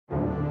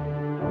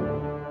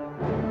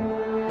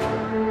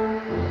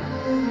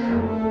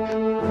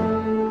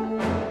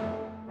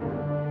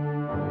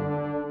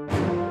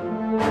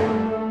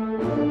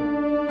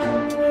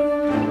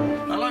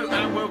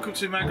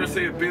to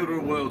Magrathea Builder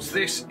of Worlds.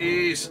 This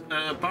is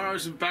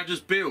Burrows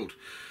Badgers build.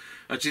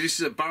 Actually, this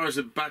is a Burrows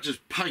Badgers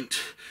paint.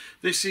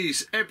 This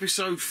is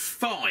episode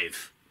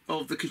 5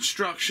 of the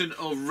construction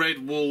of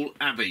Redwall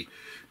Abbey.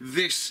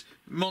 This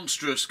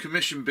monstrous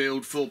commission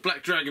build for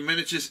Black Dragon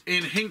Miniatures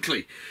in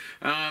Hinckley.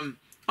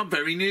 I'm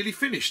very nearly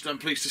finished, I'm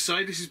pleased to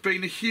say. This has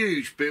been a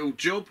huge build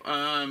job.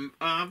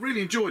 I've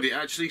really enjoyed it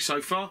actually so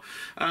far,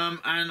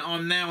 and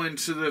I'm now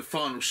into the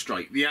final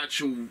straight, the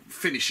actual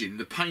finishing,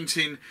 the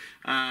painting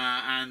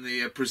and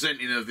the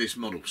presenting of this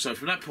model. So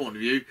from that point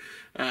of view,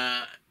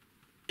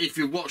 if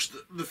you watched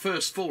the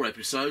first 4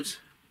 episodes,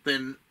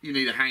 then you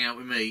need to hang out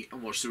with me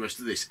and watch the rest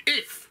of this.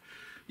 If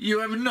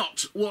you have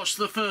not watched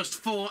the first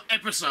 4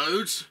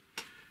 episodes,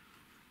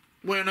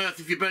 where on earth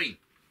have you been?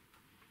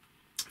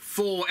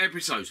 4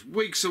 episodes,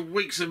 weeks and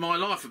weeks of my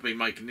life have been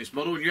making this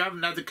model, and you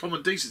haven't had the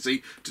common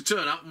decency to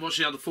turn up and watch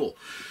the other 4.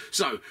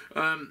 So,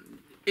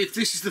 if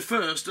this is the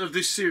first of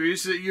this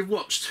series that you've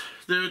watched,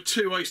 there are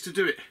 2 ways to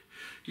do it.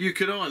 You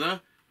could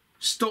either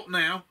stop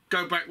now,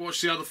 go back,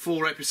 watch the other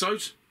 4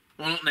 episodes.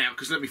 Well, not now,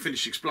 because let me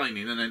finish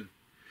explaining, and then...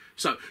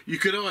 So, you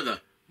could either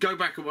go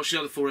back and watch the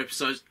other 4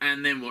 episodes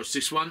and then watch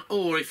this one,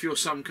 or if you're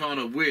some kind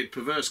of weird,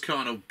 perverse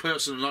kind of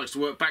person who likes to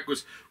work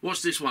backwards,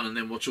 watch this one and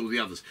then watch all the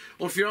others.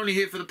 Or if you're only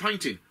here for the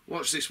painting,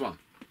 watch this one.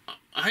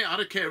 Hey, I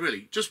don't care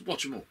really, just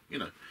watch them all, you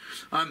know.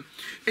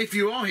 If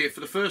you are here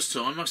for the first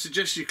time, I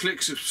suggest you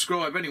click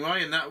subscribe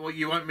anyway, and that way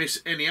you won't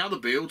miss any other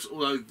builds,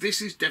 although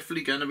this is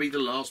definitely going to be the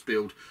last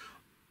build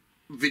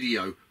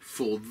video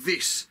for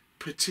this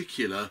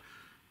particular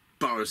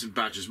Burrows and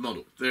Badgers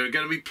model. There are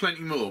going to be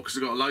plenty more because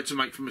I've got a load to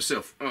make for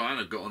myself. Oh, and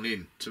I've got one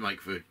in to make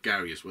for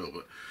Gary as well,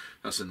 but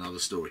that's another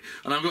story.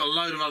 And I've got a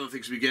load of other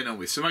things to be getting on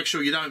with. So make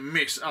sure you don't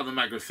miss other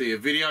Magrathea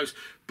videos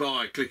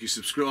by clicking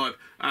subscribe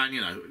and,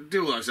 you know,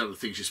 do all those other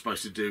things you're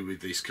supposed to do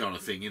with this kind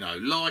of thing. You know,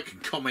 like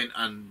and comment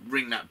and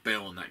ring that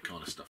bell and that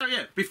kind of stuff. So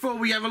yeah, before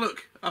we have a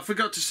look, I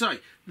forgot to say,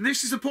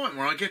 this is the point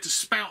where I get to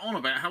spout on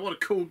about what a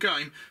cool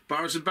game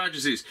Burrows and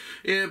Badgers is.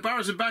 Yeah,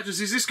 Burrows and Badgers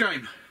is this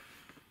game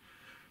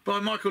by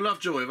Michael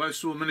Lovejoy of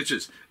Oswald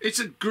Miniatures. It's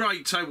a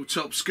great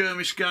tabletop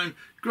skirmish game,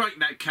 great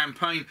net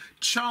campaign,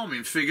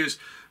 charming figures,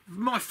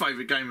 my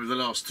favourite game of the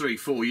last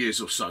 3-4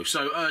 years or so.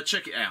 So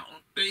check it out.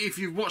 If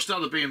you've watched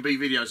other B&B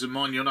videos of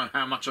mine, you'll know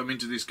how much I'm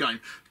into this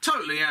game.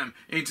 Totally am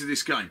into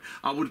this game.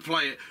 I would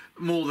play it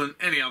more than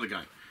any other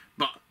game.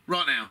 But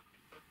right now,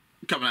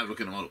 come and have a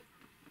look at the model.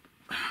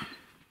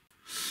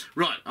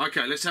 Right,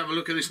 okay, let's have a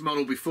look at this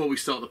model before we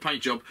start the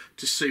paint job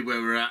to see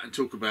where we're at and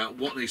talk about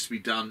what needs to be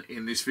done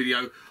in this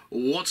video,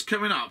 what's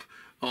coming up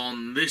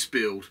on this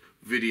build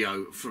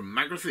video from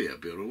Magrathea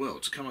Builder of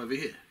Worlds. Come over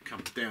here,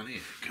 come down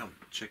here, come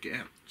check it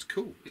out. It's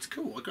cool, it's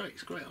great,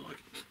 I like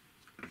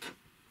it.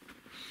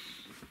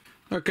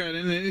 Okay,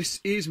 then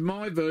this is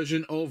my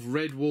version of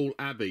Redwall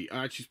Abbey.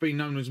 Actually, it's been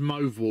known as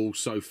Mauve Wall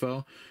so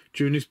far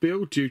during this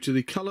build due to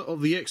the colour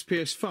of the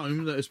XPS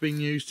foam that has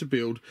been used to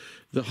build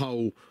the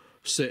whole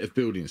set of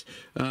buildings.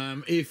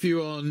 If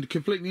you are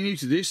completely new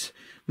to this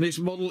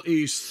model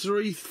is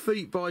 3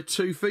 feet by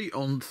 2 feet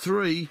on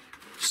 3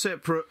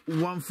 separate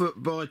 1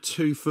 foot by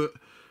 2 foot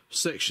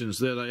sections.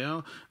 There they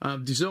are,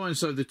 designed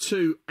so the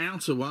 2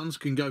 outer ones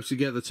can go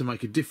together to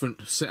make a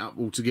different setup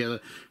altogether,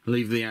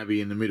 leave the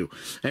Abbey in the middle.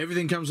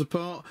 Everything comes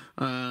apart,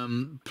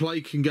 play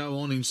can go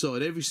on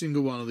inside every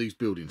single one of these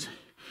buildings.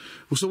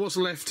 Well, so what's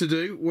left to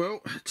do?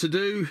 Well,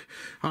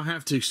 I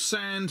have to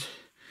sand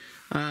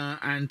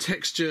and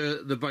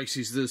texture the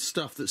bases, the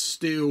stuff that's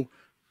steel,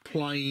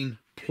 plain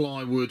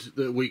plywood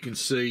that we can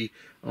see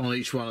on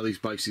each one of these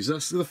bases.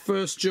 That's the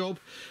first job.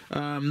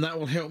 That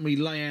will help me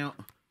lay out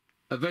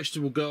a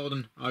vegetable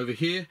garden over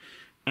here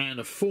and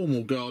a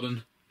formal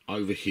garden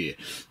over here.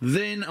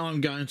 Then I'm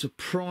going to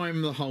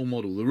prime the whole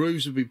model. The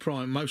roofs will be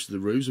primed, most of the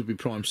roofs will be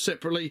primed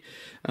separately.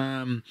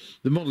 The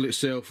model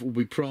itself will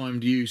be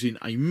primed using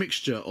a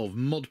mixture of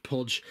Mod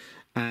Podge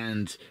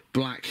and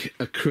black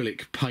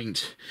acrylic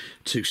paint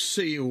to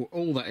seal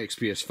all that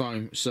XPS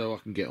foam so I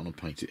can get on and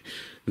paint it.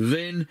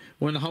 Then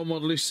when the whole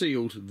model is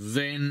sealed,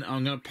 then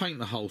I'm going to paint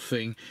the whole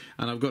thing,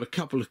 and I've got a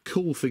couple of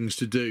cool things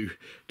to do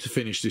to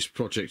finish this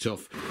project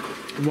off.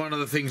 One of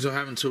the things I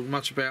haven't talked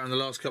much about in the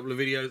last couple of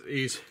videos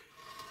is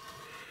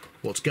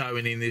what's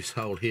going in this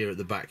hole here at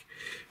the back,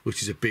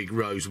 which is a big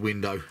rose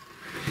window.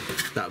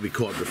 That'll be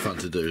quite good fun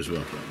to do as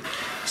well.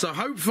 So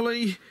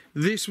hopefully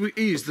this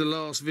is the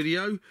last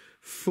video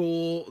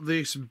for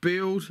this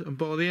build, and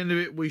by the end of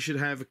it we should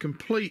have a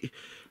complete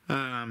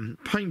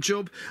paint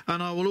job,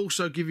 and I will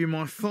also give you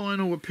my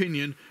final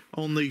opinion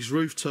on these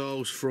roof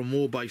tiles from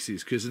war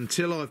bases, because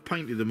until I've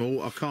painted them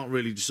all I can't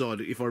really decide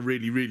if I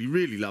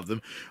really love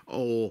them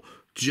or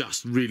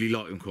just really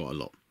like them quite a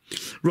lot.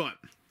 Right,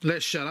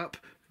 let's shut up,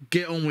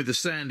 get on with the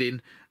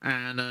sanding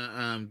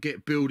and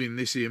get building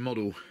this here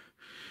model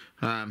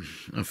and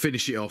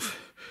finish it off,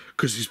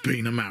 because it's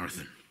been a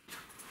marathon.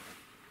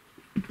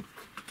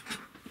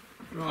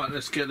 Right,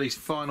 let's get these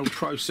final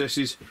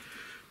processes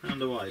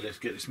underway. Let's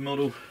get this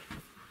model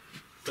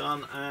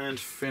done and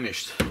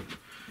finished.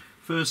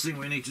 First thing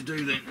we need to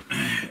do then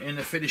in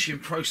the finishing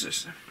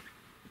process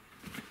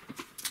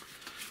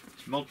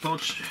Mod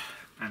Podge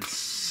and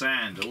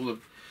sand, all the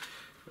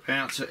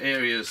outer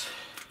areas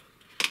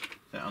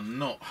that are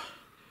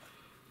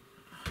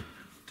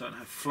don't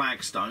have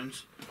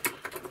flagstones.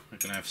 They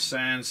can have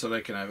sand, so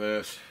they can have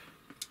earth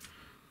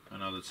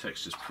and other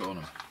textures put on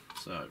them.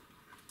 So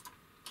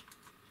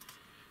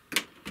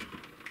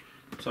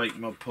take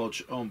Mod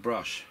Podge on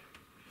brush,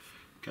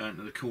 go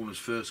into the corners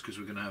first because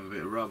we're going to have a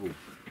bit of rubble,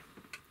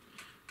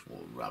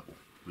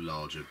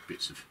 larger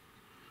bits of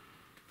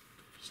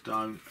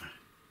stone.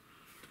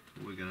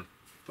 We're going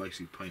to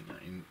basically paint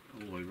that in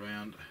all the way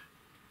round.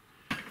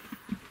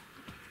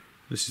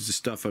 This is the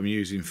stuff I'm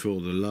using for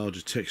the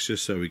larger texture,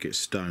 so we get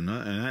stone.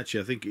 And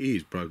actually I think it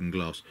is broken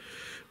glass.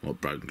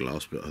 Not broken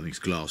glass, but I think it's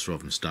glass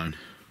rather than stone.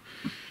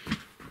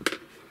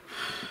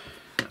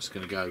 That's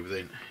going to go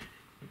then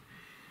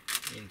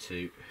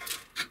into,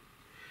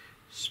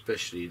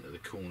 especially into the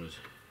corners.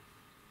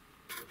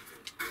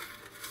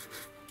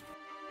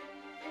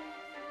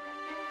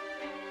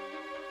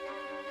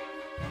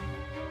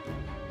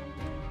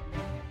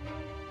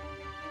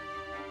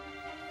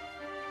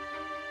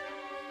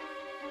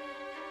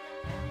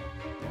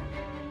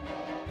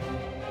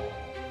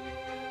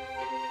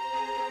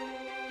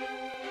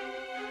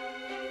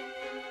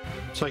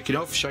 Taking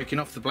off, shaking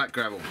off the black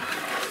gravel.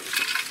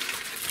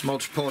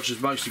 Mod Podge has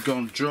mostly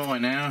gone dry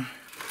now,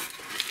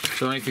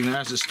 so anything that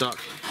hasn't stuck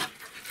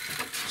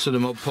to the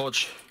Mod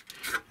Podge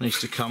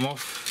needs to come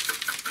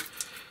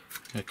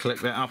off. I'll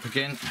collect that up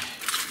again,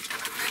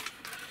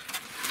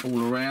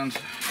 all around.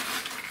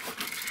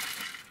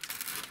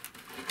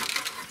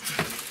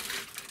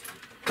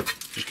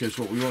 Because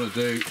what we want to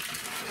do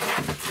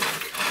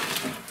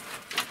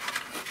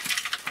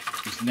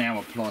is now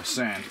apply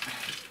sand.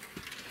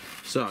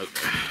 So,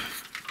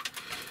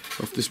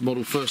 off this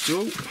model first of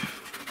all,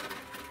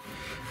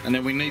 and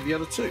then we need the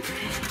other two.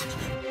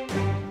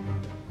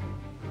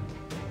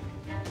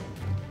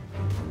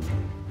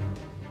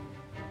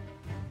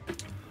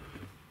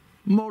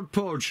 Mod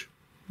Podge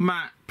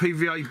matte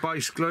PVA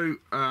base glue.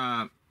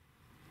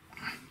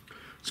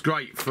 It's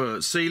great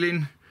for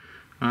sealing.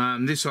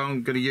 This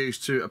I'm going to use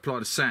to apply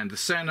the sand. The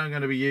sand I'm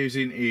going to be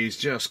using is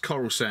just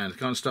coral sand, the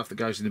kind of stuff that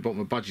goes in the bottom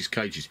of budgies'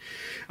 cages.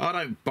 I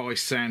don't buy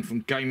sand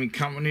from gaming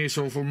companies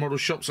or from model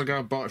shops. I go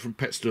and buy it from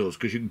pet stores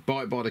because you can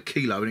buy it by the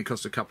kilo and it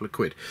costs a couple of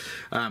quid.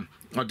 I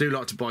do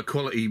like to buy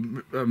quality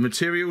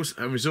materials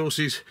and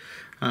resources,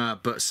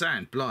 but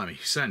sand, blimey,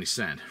 sand is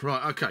sand.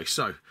 Right, okay,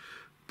 so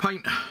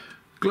paint,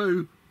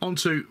 glue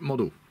onto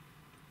model.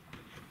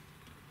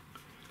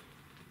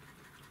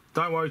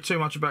 Don't worry too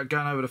much about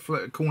going over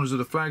the corners of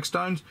the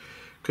flagstones,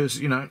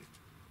 because, you know,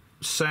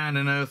 sand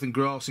and earth and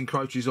grass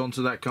encroaches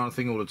onto that kind of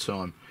thing all the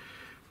time.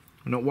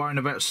 I'm not worrying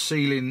about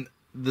sealing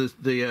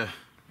the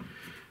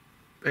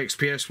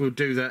XPS. We'll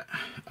do that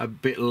a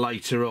bit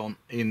later on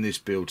in this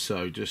build.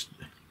 So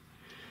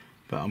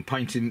but I'm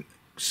painting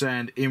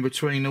sand in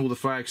between all the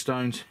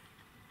flagstones.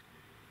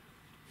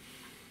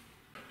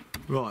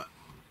 Right,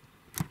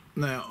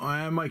 now I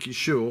am making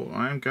sure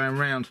I am going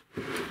round.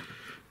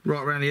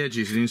 Right around the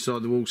edges and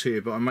inside the walls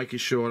here, but I'm making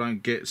sure I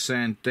don't get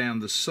sand down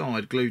the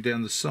side, glue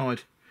down the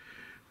side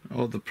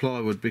of the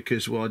plywood,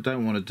 because what I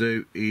don't want to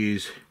do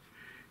is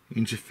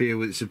interfere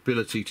with its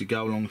ability to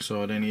go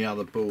alongside any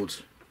other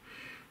boards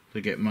that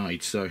get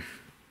made. So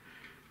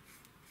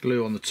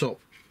glue on the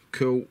top,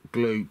 cool,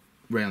 glue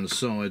round the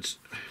sides,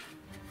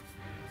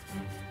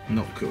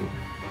 not cool.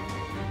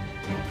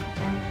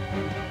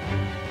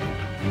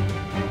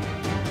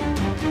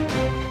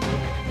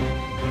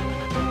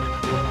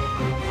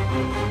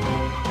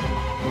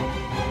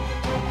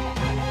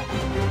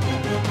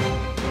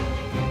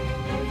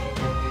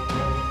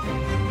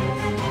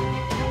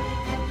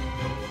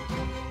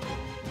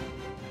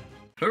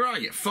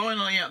 Hooray!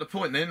 Finally at the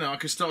point then I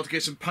can start to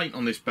get some paint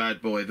on this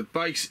bad boy. The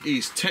base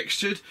is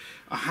textured.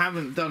 I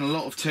haven't done a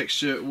lot of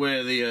texture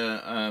where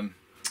the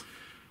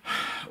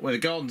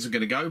gardens are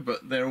going to go,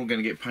 but they're all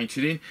going to get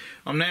painted in.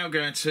 I'm now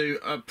going to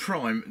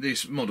prime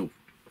this model.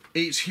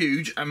 It's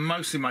huge and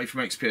mostly made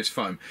from XPS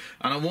foam,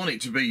 and I want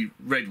it to be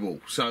Redwall,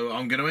 so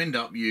I'm going to end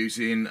up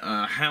using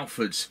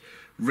Halford's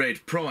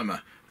red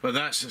primer. But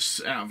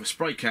that's out of a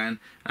spray can,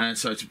 and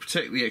so to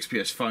protect the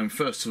XPS foam,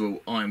 first of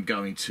all, I'm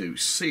going to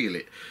seal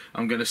it.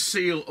 I'm going to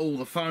seal all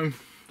the foam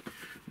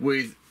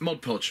with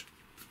Mod Podge,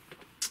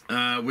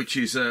 which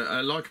is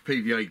like a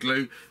PVA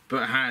glue,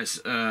 but has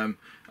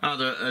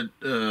other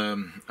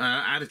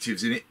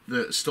additives in it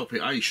that stop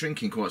it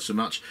shrinking quite so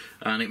much,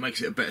 and it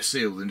makes it a better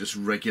seal than just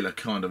regular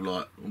kind of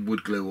like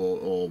wood glue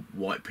or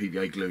white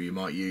PVA glue you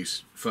might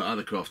use for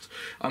other crafts.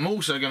 I'm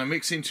also going to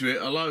mix into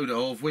it a load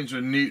of Winsor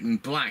 & Newton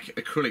black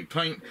acrylic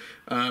paint.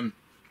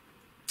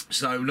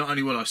 So not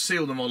only will I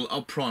seal the model,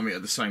 I'll prime it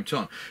at the same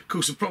time. Of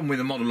course, the problem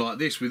with a model like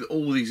this, with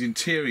all these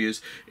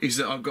interiors, is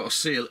that I've got to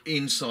seal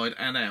inside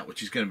and out,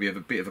 which is going to be a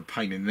bit of a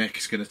pain in the neck.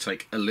 It's going to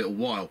take a little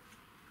while.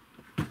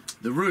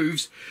 The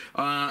roofs,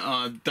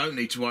 I don't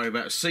need to worry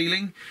about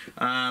sealing,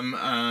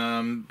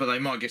 but they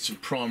might get some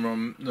primer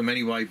on them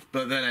anyway,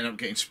 but they'll end up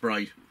getting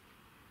sprayed.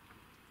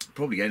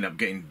 Probably end up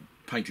getting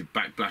painted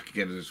back black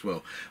again as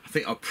well. I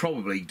think I'll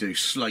probably do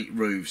slate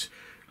roofs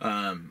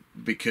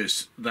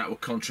because that will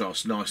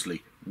contrast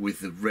nicely with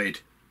the red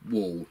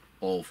wall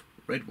of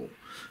Redwall.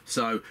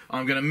 So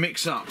I'm going to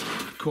mix up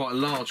quite a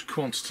large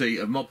quantity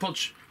of Mod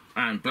Podge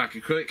and black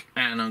acrylic,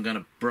 and I'm going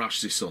to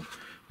brush this on.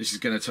 This is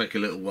going to take a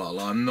little while.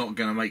 I'm not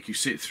going to make you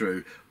sit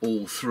through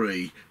all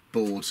 3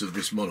 boards of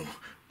this model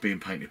being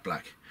painted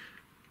black,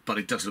 but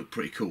it does look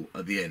pretty cool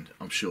at the end,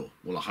 I'm sure.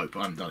 Well, I hope.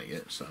 I haven't done it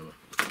yet, so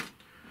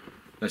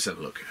let's have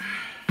a look.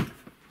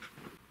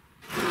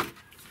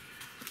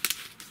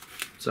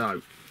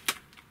 So,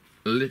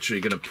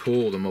 literally going to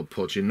pour the Mod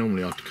Podge in.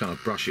 Normally I'd kind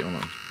of brush it on.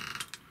 I'm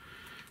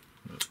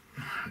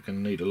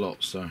going to need a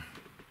lot, so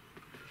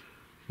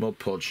Mod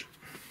Podge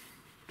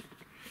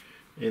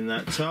in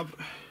that tub,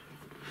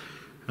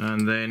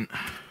 and then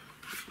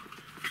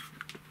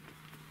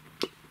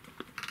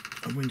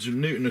a Winsor &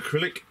 Newton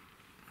acrylic.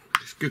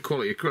 It's good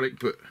quality acrylic,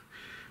 but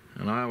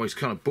and I always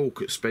kind of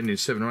balk at spending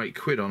 7 or 8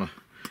 quid on a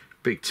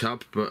big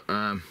tub, but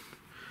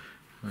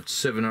that's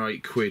 7 or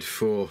 8 quid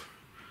for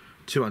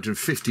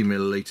 250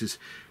 millilitres,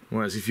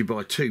 whereas if you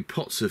buy 2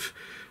 pots of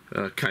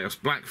Chaos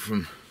Black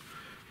from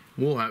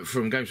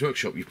Games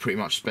Workshop, you've pretty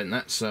much spent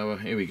that. So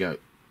here we go.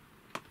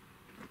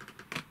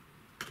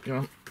 Go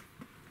on.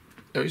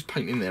 There is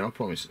paint in there, I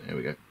promise. Here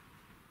we go.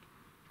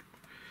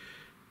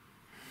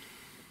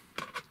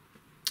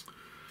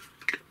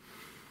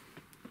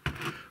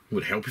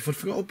 Would help if I'd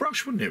forgot a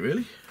brush, wouldn't it,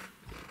 really?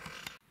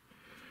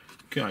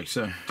 Okay,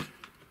 so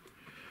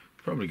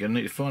probably going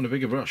to need to find a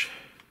bigger brush.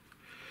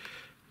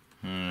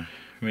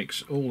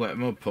 Mix all that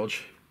Mod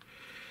Podge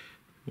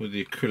with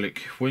the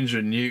acrylic.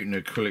 Winsor & Newton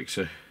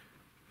acrylics are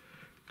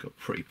got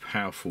pretty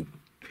powerful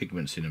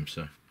pigments in them,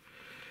 so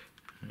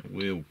it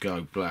will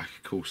go black.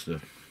 Of course,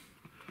 the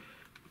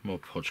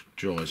Mod Podge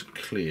dries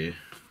clear.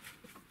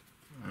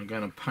 I'm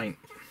going to paint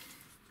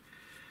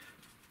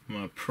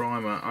my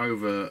primer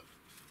over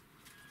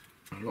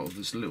a lot of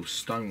this little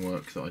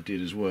stonework that I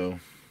did as well,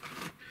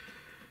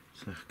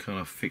 so kind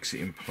of fix it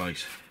in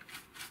place.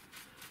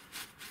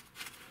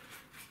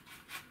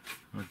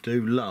 I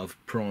do love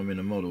priming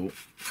a model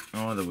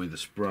either with a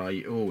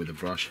spray or with a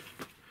brush,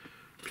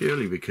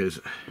 purely because,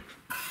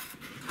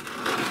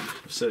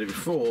 I've said it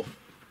before,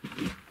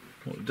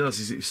 what it does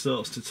is it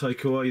starts to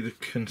take away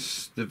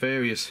the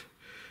various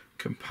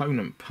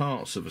component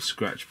parts of a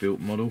scratch built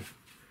model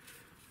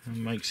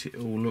and makes it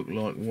all look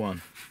like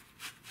one,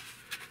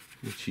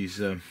 which is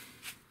a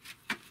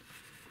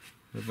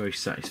very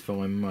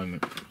satisfying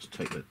moment. Let's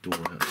take that door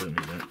out, don't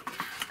need that.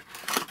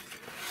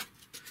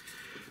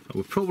 I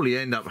would probably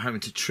end up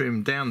having to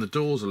trim down the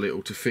doors a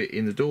little to fit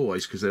in the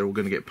doorways, because they're all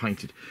going to get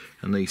painted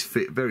and these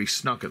fit very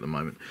snug at the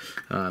moment.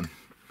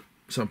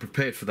 So I'm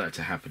prepared for that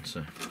to happen.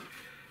 So,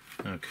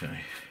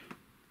 okay.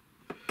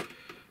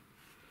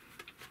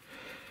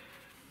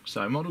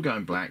 So model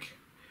going black,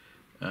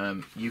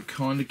 you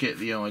kind of get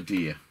the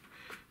idea.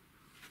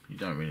 You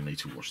don't really need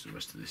to watch the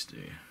rest of this, do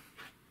you?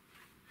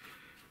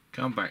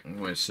 Come back and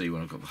we'll see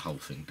when I've got the whole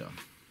thing done.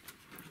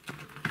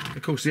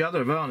 Of course, the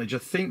other advantage I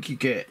think you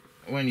get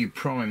when you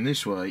prime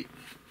this way,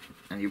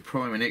 and you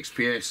prime an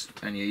XPS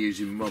and you're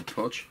using Mod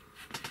Podge,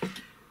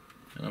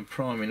 and I'm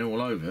priming all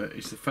over,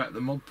 is the fact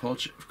that Mod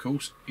Podge, of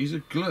course, is a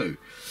glue.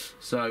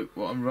 So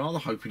what I'm rather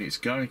hoping it's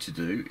going to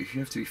do, if you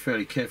have to be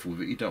fairly careful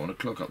with it, you don't want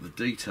to clog up the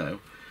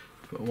detail,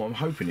 but what I'm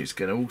hoping it's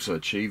going to also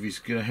achieve is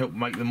going to help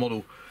make the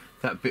model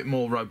that bit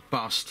more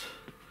robust,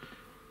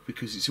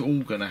 because it's all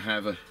going to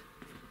have a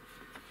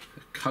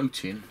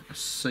coating, a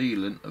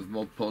sealant of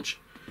Mod Podge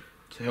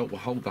to help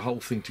hold the whole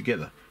thing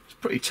together. It's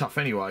pretty tough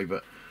anyway,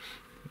 but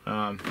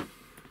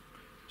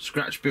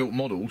scratch built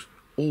models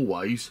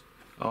always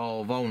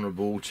are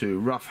vulnerable to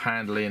rough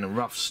handling and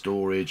rough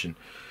storage and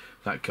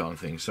that kind of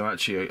thing. So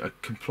actually a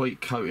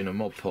complete coating of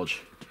Mod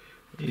Podge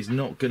is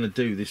not going to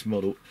do this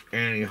model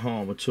any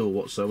harm at all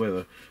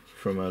whatsoever,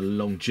 from a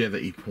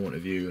longevity point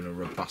of view and a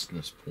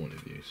robustness point of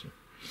view. So,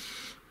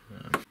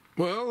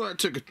 well, that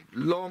took a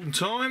long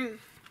time,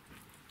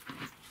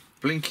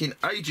 blinking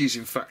ages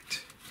in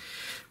fact,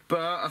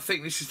 but I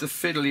think this is the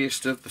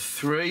fiddliest of the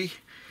 3,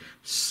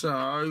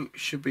 so it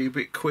should be a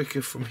bit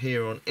quicker from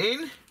here on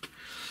in.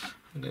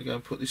 I'm going to go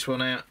and put this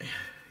one out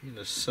in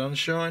the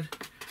sunshine,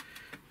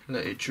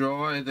 let it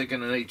dry. They're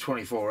going to need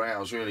 24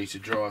 hours really to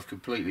dry off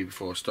completely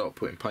before I start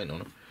putting paint on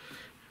them,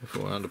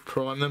 before I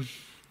under-prime them,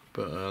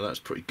 but that's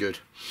pretty good.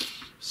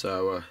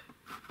 So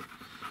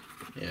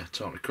yeah,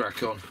 time to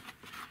crack on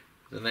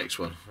the next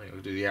one. I think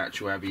I'll do the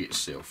actual Abbey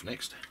itself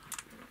next.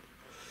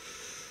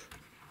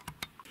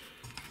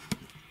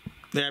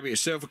 The Abbey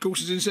itself, of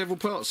course, is in several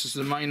parts. It's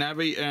the main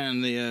Abbey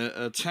and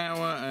the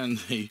tower and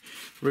the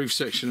roof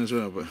section as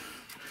well, but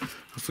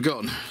I've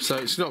forgotten. So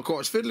it's not quite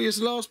as fiddly as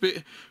the last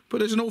bit, but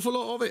there's an awful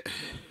lot of it.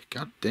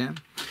 God damn.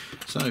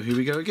 So here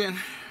we go again.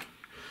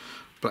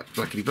 Black,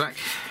 blackety black.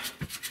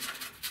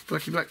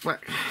 Blacky black,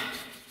 black.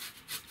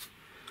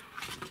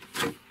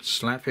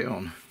 Slap it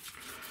on.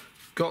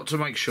 Got to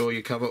make sure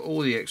you cover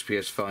all the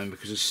XPS foam,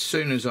 because as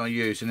soon as I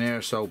use an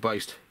aerosol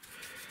based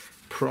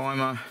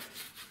primer,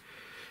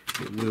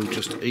 it will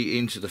just eat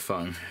into the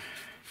foam,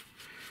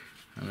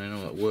 and then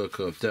all that work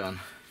I've done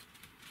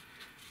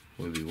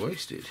will be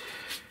wasted,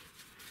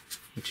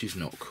 which is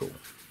not cool.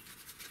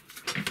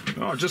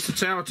 Right, just the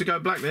tower to go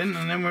black then,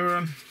 and then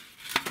we're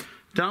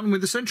done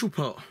with the central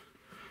part.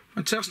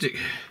 Fantastic.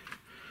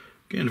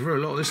 Getting through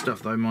a lot of this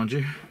stuff though, mind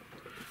you,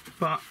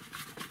 but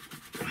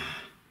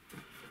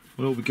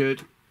we'll all be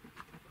good.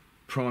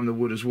 Prime the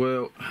wood as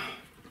well.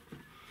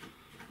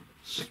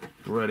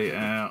 Spread it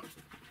out.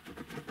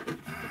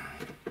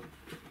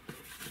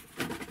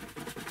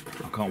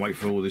 I can't wait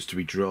for all this to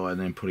be dry and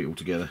then put it all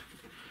together,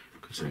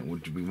 because then it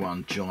would be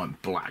one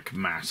giant black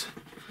mat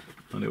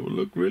and it will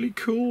look really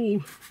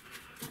cool.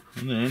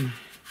 And then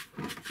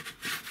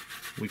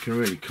we can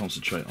really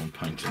concentrate on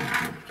painting.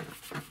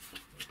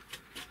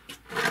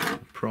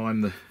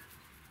 Prime the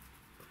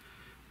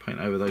paint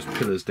over those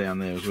pillars down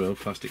there as well,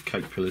 plastic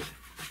cake pillars.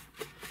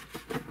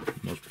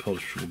 Mod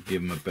polish will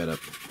give them a better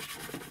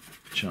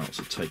chance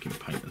of taking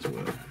paint as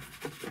well.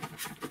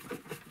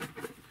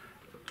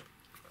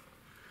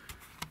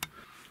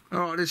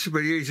 Alright, this should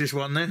be the easiest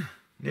one then.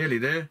 Nearly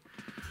there.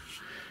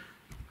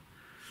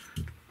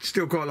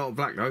 Still quite a lot of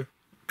black though,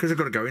 because I've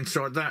got to go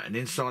inside that and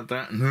inside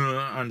that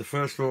and the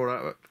first floor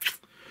out.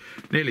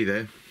 Nearly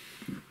there.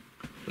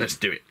 Let's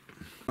do it.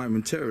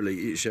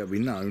 Momentarily it shall be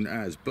known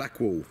as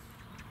Blackwall.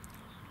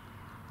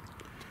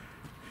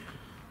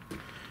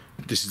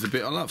 This is the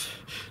bit I love.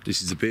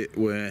 This is the bit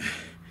where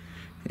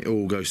it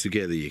all goes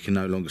together. You can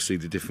no longer see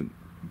the different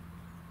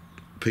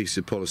pieces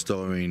of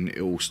polystyrene.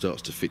 It all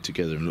starts to fit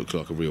together and look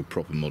like a real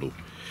proper model.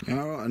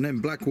 Alright, and then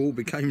Blackwall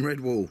became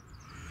Redwall.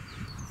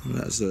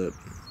 That's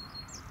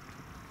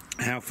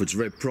Halford's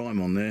red prime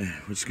on there,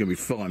 which is going to be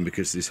fine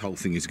because this whole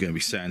thing is going to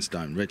be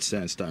sandstone, red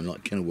sandstone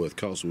like Kenilworth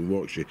Castle in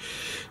Warwickshire.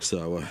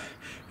 So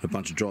a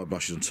bunch of dry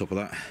brushes on top of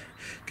that,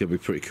 going to be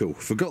pretty cool.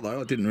 Forgot though,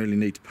 I didn't really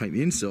need to paint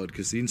the inside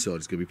because the inside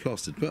is going to be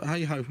plastered. But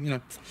hey ho, you know,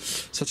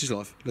 such is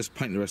life. Let's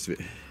paint the rest of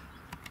it.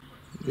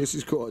 This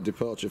is quite a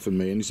departure for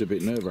me, and it's a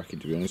bit nerve-wracking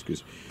to be honest,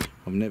 because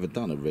I've never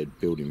done a red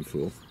building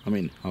before. I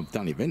mean, I've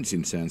done events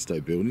in sandstone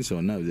buildings, so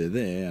I know they're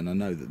there, and I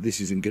know that this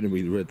isn't going to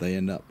be the red they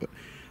end up. But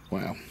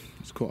wow,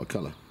 it's quite a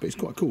colour, but it's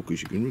quite cool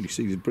because you can really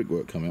see the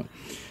brickwork come out.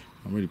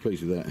 I'm really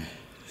pleased with that.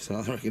 So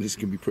I reckon this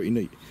can be pretty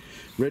neat.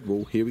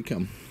 Redwall, here we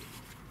come.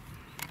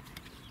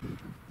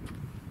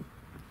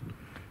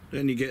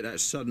 Then you get that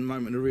sudden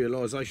moment of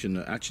realisation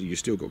that actually you've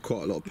still got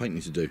quite a lot of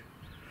painting to do.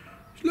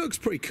 It looks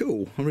pretty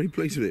cool, I'm really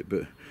pleased with it,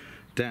 but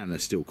damn,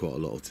 there's still quite a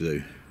lot to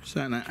do.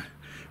 Saying that,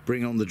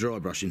 bring on the dry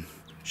brushing,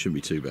 shouldn't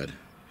be too bad.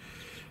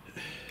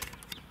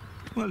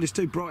 Well, it's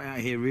too bright out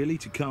here really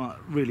to can't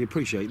really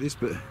appreciate this,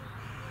 but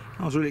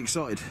I was really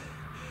excited.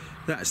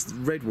 That's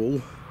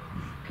Redwall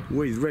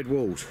with red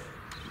walls.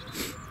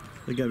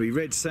 They're going to be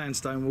red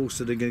sandstone walls,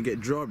 so they're going to get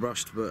dry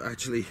brushed, but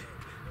actually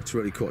it's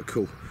really quite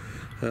cool.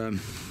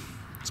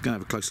 Let's go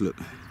and have a closer look.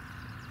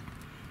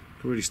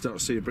 You really start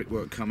to see the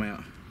brickwork come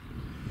out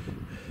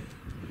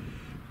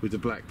with the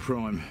black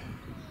prime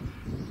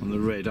on the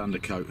red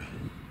undercoat.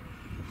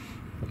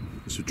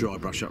 This will dry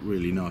brush up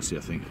really nicely,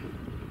 I think.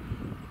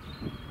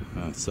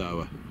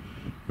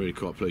 Really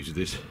quite pleased with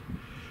this.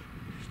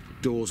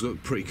 Doors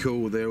look pretty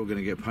cool. They're all going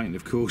to get painted,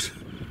 of course.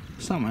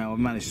 Somehow I've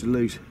managed to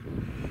lose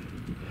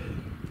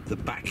the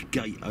back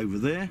gate over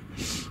there.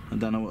 I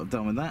don't know what I've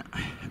done with that.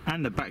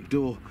 And the back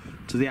door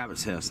to the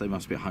Abbott's house. They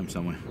must be at home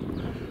somewhere,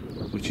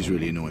 which is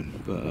really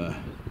annoying. But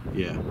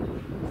yeah,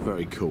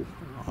 very cool.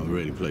 I'm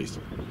really pleased.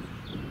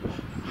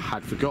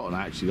 Had forgotten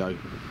actually though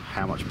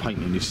how much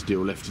painting is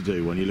still left to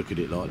do when you look at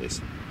it like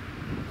this.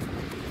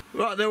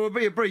 Right, there will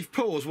be a brief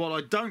pause while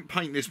I don't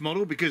paint this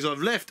model because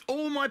I've left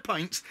all my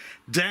paints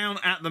down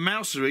at the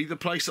mousery, the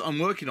place that I'm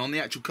working on, the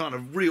actual kind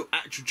of real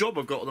actual job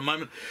I've got at the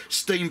moment,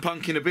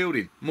 steampunking a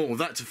building. More of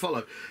that to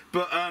follow.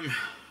 But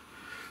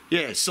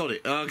yeah, sod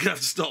it. I'm going to have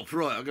to stop.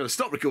 Right, I'm going to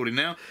stop recording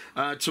now.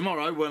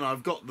 Tomorrow, when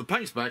I've got the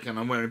paints back and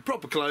I'm wearing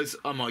proper clothes,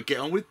 I might get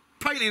on with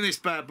painting this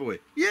bad boy.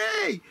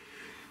 Yay!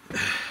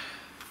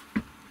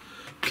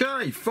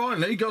 Okay,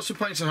 finally got some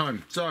paints at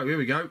home. So here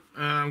we go.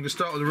 I'm going to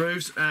start with the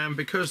roofs, and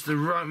because the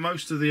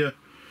most of the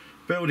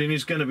building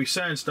is going to be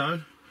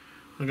sandstone,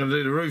 I'm going to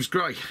do the roofs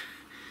grey.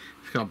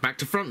 Go back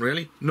to front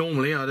really.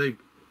 Normally I do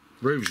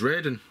roofs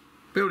red and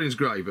buildings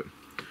grey, but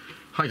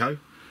hey ho.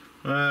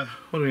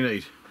 What do we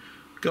need?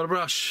 Got a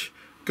brush,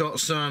 got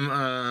some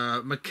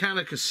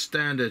Mechanicus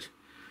standard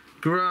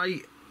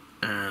grey,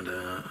 and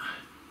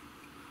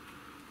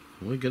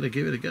we're going to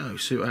give it a go,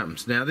 see what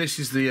happens. Now this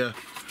is the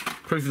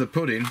proof of the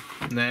pudding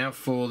now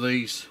for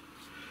these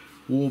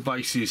wall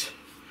bases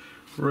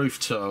roof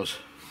tiles,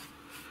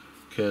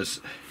 because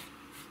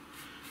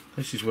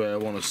this is where I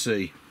want to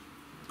see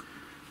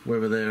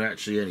whether they're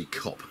actually any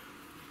cop.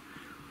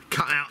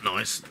 Cut out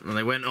nice and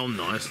they went on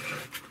nice.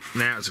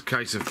 Now it's a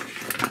case of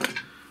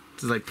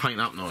do they paint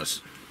up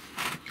nice.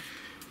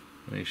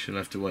 You should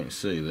have to wait and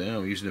see there.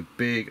 I'm using a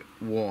big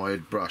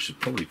wide brush. It's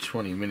probably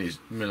 20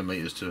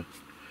 millimeters to,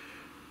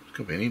 it's got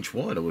to be an inch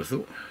wide I would have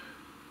thought.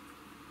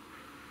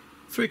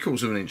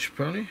 3/4 of an inch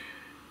apparently.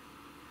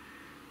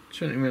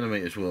 20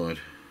 millimeters wide.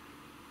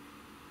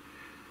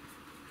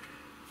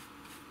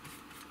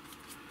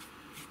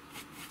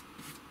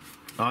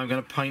 I'm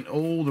going to paint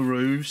all the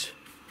roofs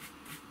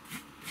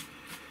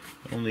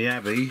on the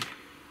Abbey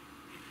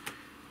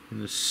in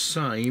the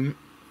same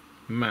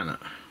manner.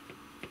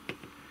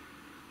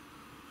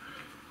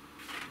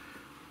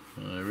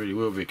 It really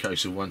will be a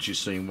case of once you've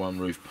seen one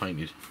roof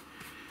painted.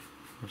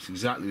 It's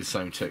exactly the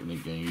same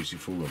technique I'm using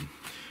for them.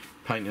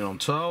 Painting on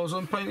tiles,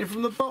 I'm painting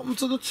from the bottom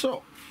to the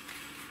top.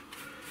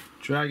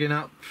 Dragging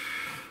up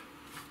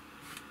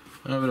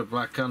over the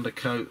black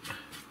undercoat.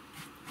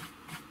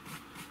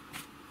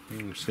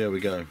 See how we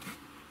go.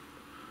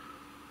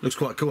 Looks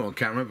quite cool on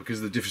camera because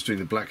of the difference between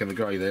the black and the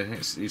grey there.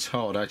 It's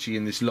hard actually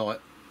in this light.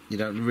 You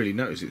don't really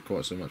notice it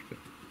quite so much. But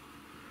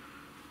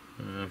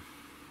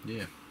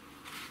yeah.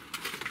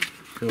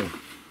 Cool.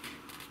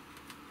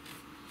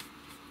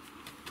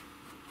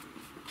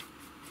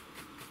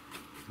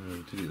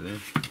 Did it there.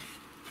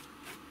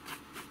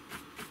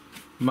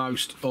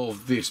 Most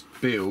of this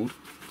build,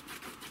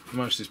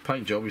 most of this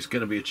paint job is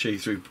going to be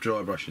achieved through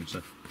dry brushing.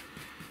 So,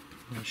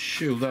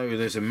 although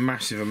there's a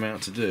massive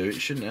amount to do, it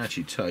shouldn't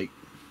actually take,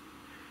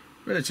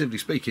 relatively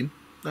speaking,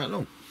 that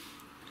long.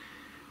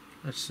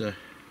 Let's see.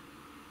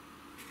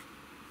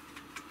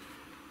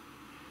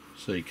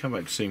 Come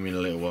back to see me in a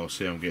little while.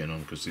 See how I'm getting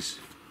on, because this is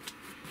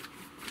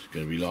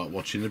going to be like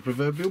watching the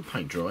proverbial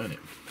paint dry, isn't it?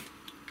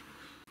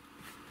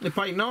 They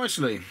paint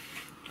nicely.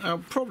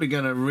 I'm probably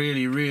going to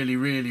really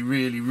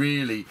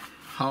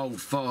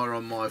hold fire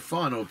on my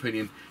final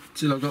opinion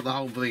till I've got the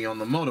whole thing on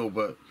the model,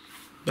 but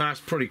that's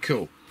pretty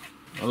cool.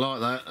 I like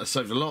that. I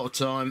saved a lot of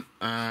time,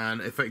 and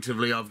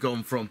effectively I've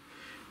gone from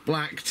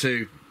black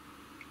to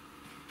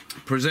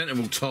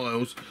presentable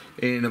tiles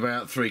in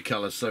about 3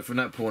 colours. So from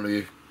that point of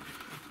view,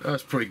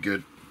 that's pretty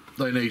good.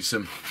 They need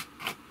some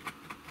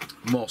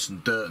moss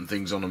and dirt and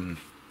things on them,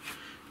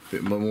 a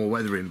bit more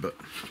weathering, but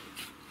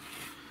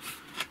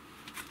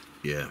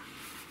yeah,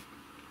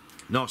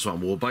 nice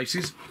one, War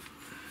Bases.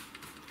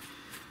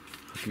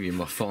 I'll give you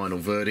my final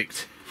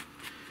verdict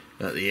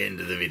at the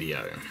end of the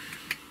video.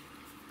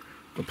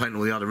 I'll paint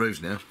all the other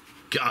roofs now.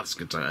 God, it's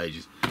going to take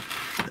ages.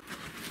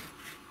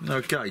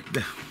 Okay,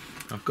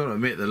 I've got to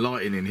admit the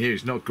lighting in here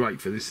is not great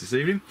for this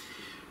evening,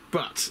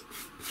 but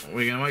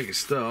we're going to make a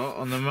start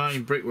on the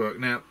main brickwork.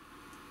 Now,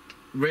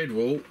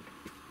 Redwall,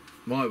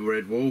 my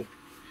Redwall,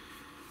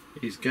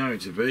 is going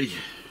to be,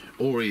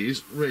 or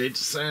is, red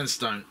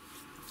sandstone.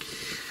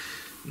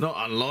 Not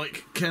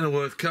unlike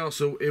Kenilworth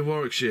Castle in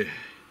Warwickshire,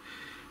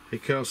 a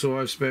castle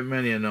I've spent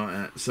many a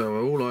night at.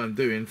 So all I'm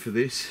doing for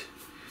this,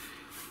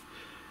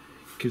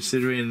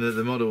 considering that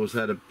the model has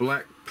had a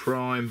black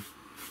prime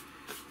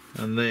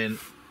and then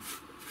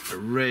a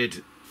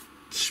red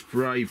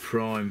spray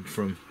prime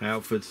from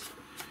Halfords,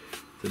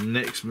 the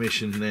next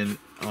mission then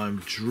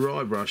I'm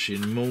dry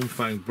brushing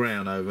Mournfang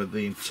brown over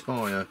the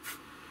entire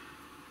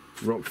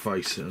rock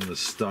face and the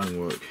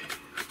stonework,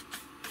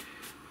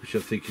 which I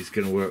think is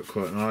going to work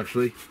quite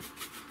nicely.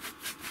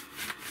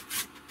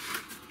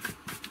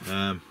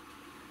 And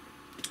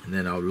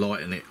then I'll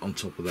lighten it on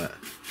top of that.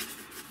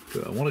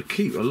 But I want to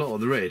keep a lot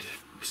of the red,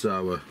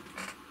 so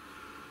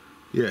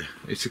yeah,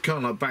 it's a kind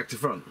of like back to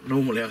front.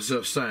 Normally, as I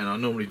was saying, I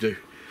normally do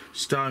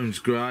stones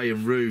grey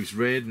and roofs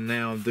red, and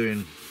now I'm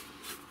doing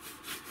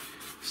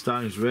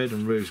stones red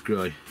and roofs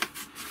grey.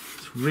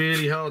 It's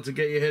really hard to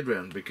get your head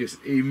around, because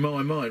in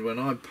my mind, when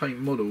I paint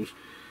models,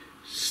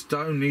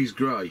 stone is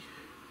grey.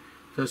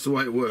 That's the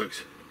way it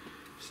works.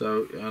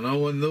 So,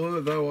 and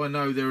though I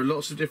know there are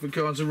lots of different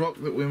kinds of rock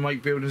that we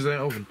make buildings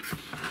out of, and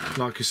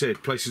like I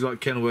said, places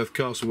like Kenilworth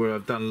Castle, where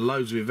I've done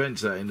loads of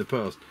events at in the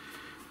past,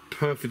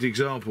 perfect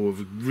example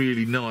of a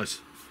really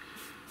nice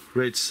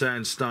red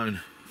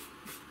sandstone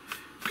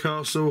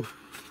castle.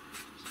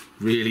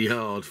 Really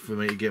hard for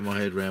me to get my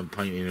head around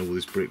painting all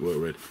this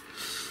brickwork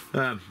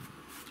red.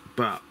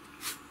 But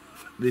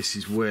this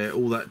is where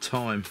all that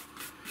time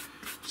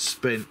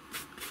spent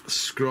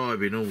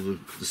scribing all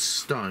the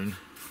stone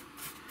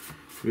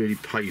really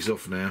pays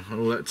off now, and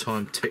all that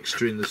time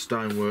texturing the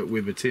stonework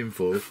with my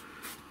tinfoil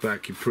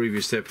back in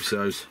previous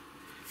episodes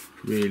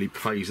really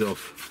pays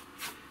off,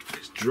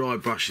 because dry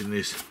brushing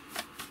this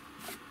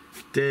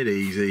dead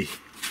easy.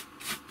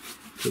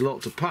 It's a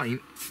lot to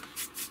paint,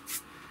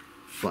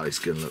 but it's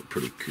going to look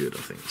pretty good, I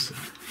think so.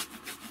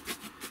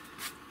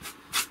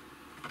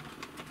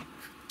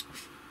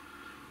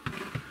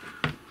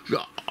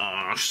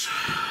 Gosh.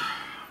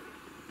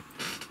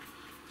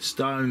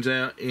 Stones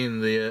out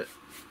in the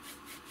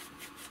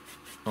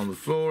on the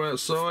floor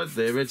outside,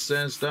 they're red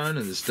sandstone,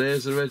 and the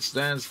stairs are red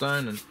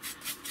sandstone, and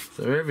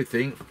so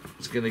everything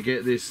is going to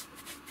get this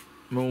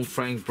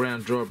Mournfang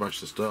brown dry brush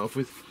to start off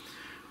with.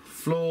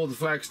 Floor, the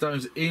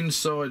flagstones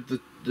inside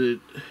the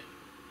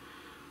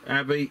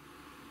Abbey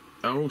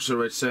are also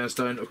red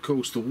sandstone. Of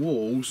course, the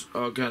walls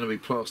are going to be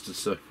plastered,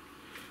 so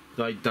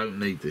they don't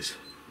need this.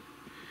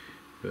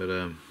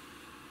 But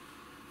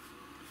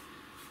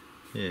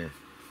yeah,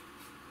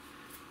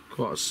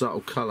 quite a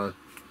subtle colour,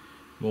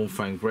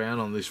 Mournfang brown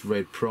on this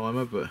red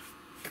primer, but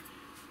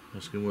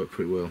that's going to work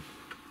pretty well.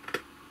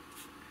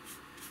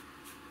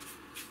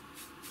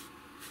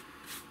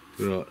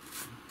 Right,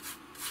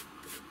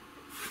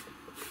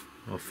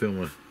 I'll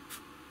film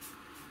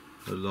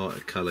a lighter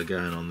colour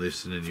going on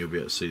this, and then you'll be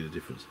able to see the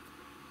difference.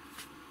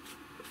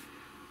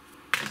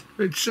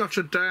 It's such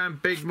a damn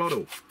big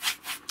model.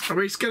 I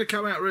mean, it's going to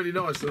come out really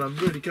nice, and I'm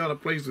really kind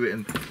of pleased with it,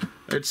 and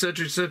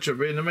etc, etc.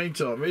 But in the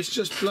meantime, it's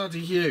just bloody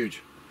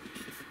huge.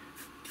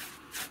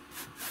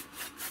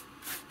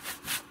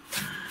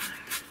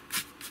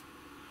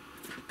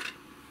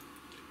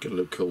 Gonna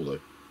look cool though.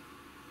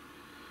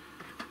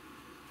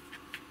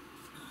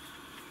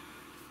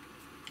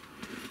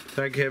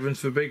 Thank heavens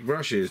for big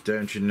brushes,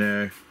 don't you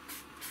know?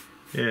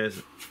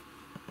 Yes,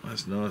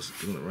 that's nice.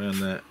 Look around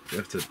that. You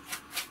have to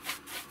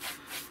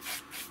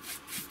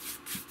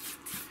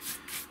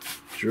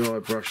dry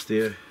brush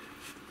the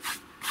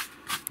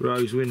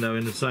rose window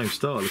in the same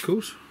style, of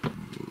course.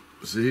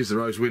 So here's the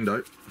rose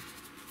window.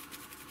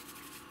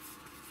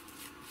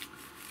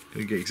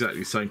 Gonna get exactly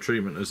the same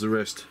treatment as the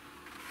rest.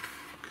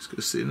 It's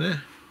gonna sit in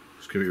there.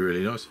 It's gonna be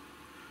really nice.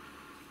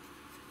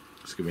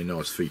 It's gonna be a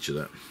nice feature,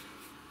 that.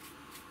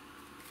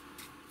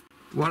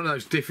 One of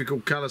those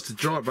difficult colours to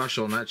dry brush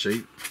on,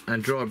 actually,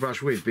 and dry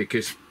brush with,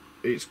 because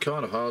it's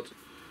kind of hard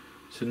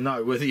to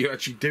know whether you're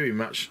actually doing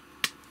much.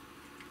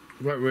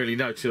 You won't really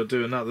know till I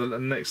do the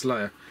next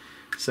layer,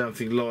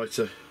 something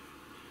lighter.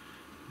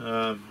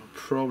 I'm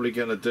probably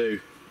going to do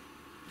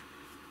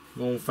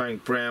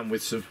Mornfang brown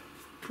with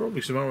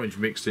probably some orange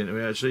mixed into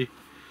it, actually,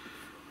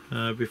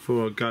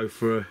 before I go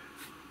for a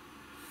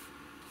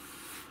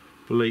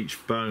bleach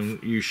bone,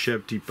 use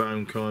Sharpe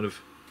bone kind of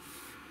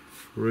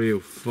real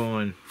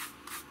fine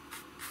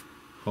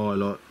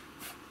highlight.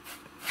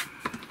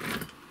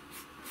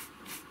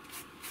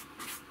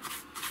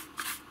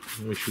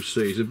 We shall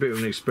see. It's a bit of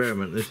an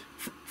experiment, this.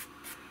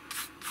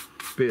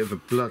 Bit of a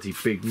bloody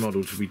big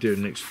model to be doing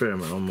an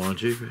experiment on,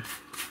 mind you.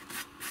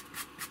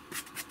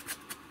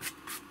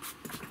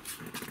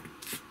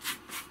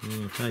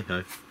 Hey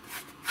ho.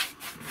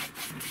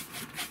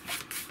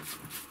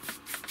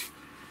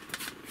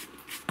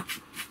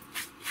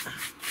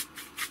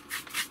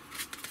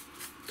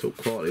 Talk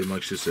quietly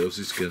amongst yourselves,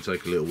 this is going to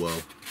take a little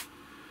while.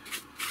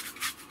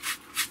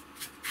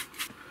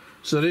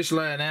 So this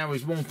layer now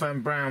is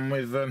Mornfang brown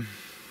with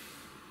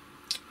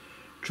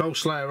Troll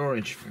Slayer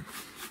orange.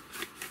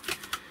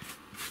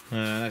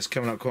 That's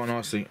coming up quite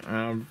nicely.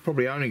 I'm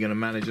probably only going to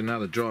manage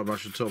another dry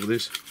brush on top of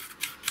this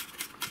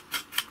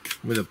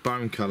with a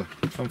bone colour.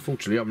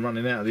 Unfortunately, I'm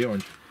running out of the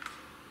orange,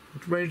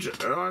 which means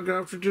I'm going to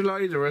have to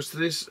delay the rest of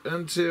this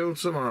until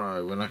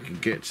tomorrow, when I can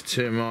get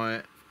to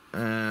my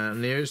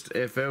nearest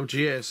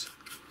FLGS,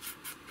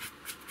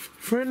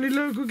 friendly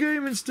local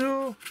gaming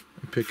store,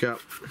 and pick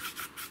up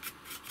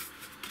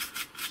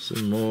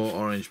some more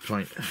orange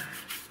paint.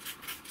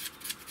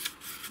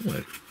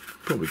 Well,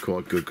 probably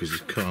quite good because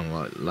it's kind of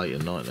like late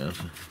at night now,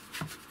 so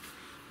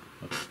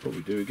I could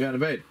probably do it going to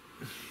bed.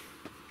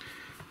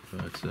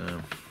 But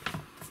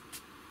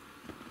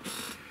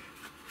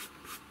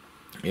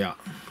yeah,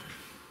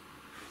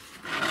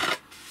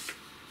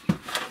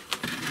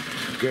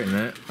 getting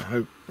there. I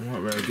hope I might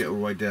be able to get all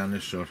the way down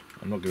this side.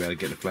 I'm not going to be able to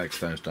get the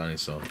flagstones down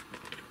inside.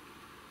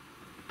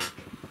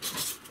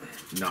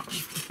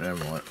 Nuts.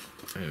 Never mind.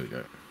 Here we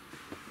go.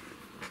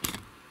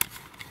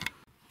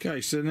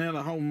 Okay, so now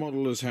the whole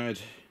model has had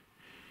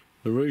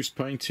the roofs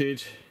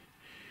painted,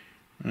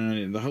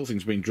 and the whole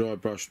thing's been dry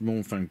brushed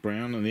Mornfang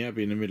brown, and the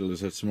Abbey in the middle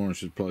has had some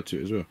orange applied to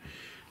it as well.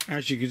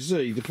 As you can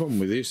see, the problem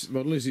with this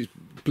model is it's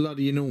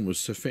bloody enormous,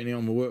 so fitting it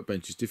on the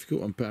workbench is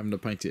difficult. I'm having to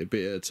paint it a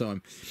bit at a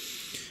time.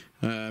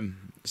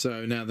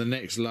 So now the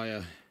next layer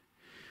of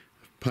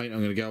paint I'm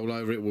going to go all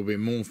over it will be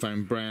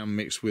Mornfang brown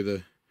mixed with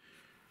a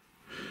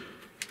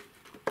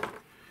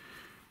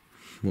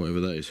whatever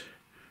that is,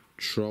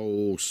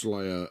 Troll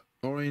Slayer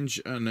orange,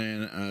 and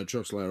then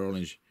Troll Slayer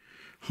orange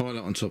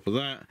highlight on top of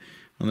that,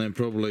 and then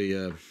probably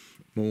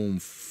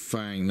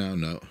Mornfang,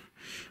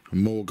 a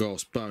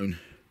Morghast bone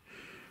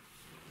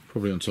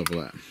probably on top of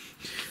that.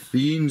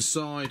 The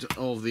inside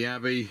of the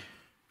Abbey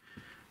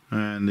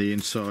and the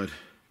inside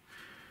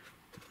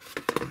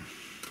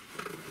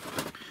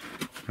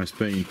has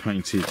been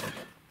painted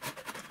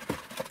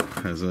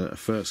as a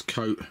first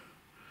coat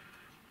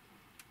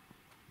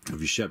of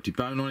your Sharpe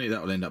bone on it.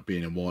 That will end up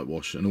being a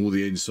whitewash, and all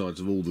the insides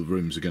of all the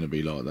rooms are going to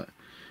be like that.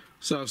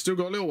 So I've still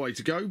got a little way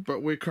to go,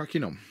 but we're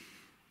cracking on.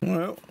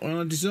 Well, when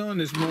I designed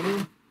this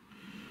model,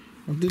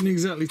 I didn't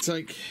exactly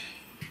take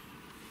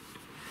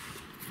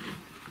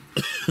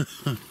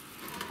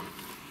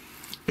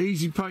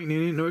easy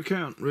painting into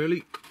account,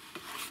 really.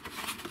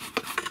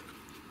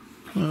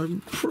 I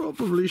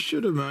probably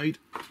should have made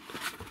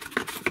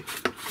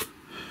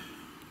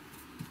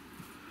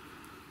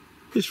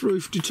this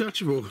roof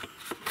detachable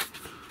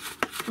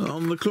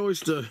on the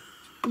cloister,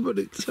 but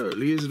it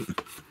totally isn't.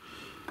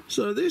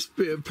 So this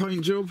bit of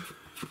paint job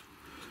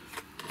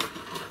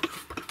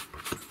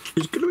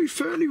is going to be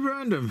fairly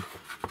random,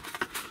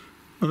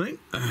 I think.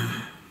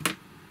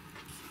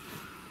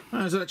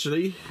 As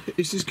actually,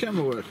 it's this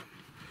camera work.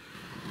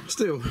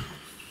 Still,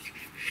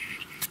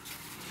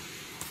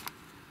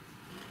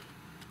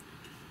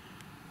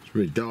 it's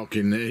really dark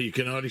in there, you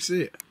can hardly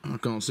see it. I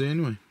can't see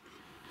anyway.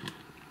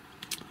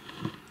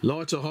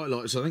 Lighter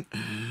highlights, I think.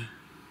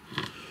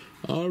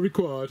 are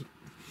required.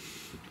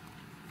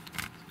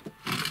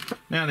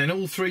 Now then,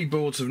 all three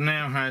boards have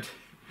now had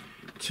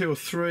 2 or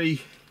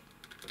 3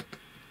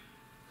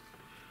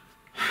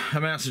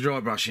 amounts of dry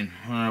brushing.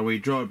 We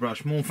dry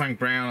brush Mournfang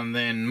Brown and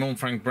then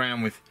Mournfang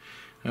Brown with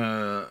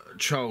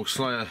Troll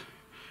Slayer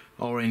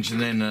Orange,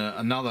 and then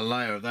another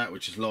layer of that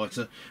which is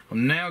lighter.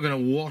 I'm now going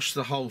to wash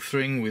the whole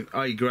thing with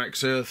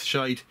Agrax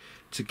Earthshade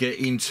to get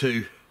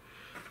into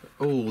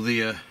all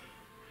the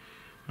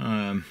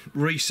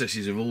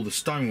recesses of all the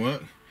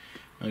stonework.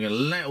 I'm going to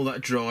let all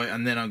that dry,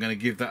 and then I'm going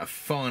to give that a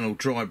final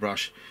dry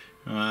brush,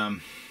 or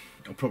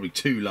probably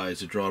 2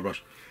 layers of dry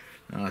brush,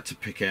 to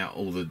pick out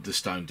all the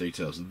stone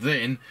details.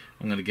 Then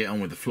I'm going to get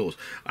on with the floors.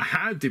 I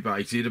have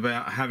debated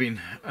about having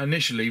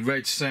initially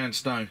red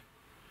sandstone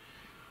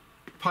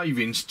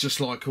pavings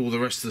just like all the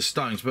rest of the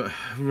stones, but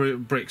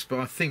bricks, but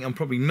I think I'm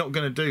probably not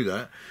going to do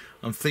that.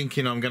 I'm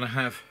thinking I'm going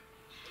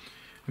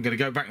to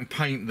go back and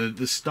paint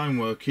the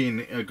stonework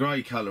in a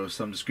grey colour of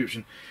some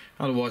description.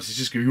 Otherwise it's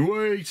just going to be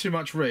way too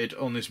much red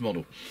on this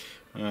model.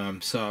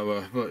 But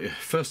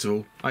first of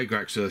all,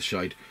 Agrax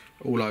Earthshade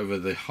all over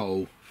the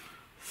whole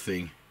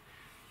thing,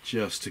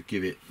 just to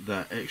give it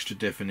that extra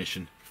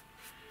definition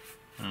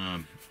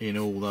in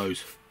all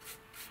those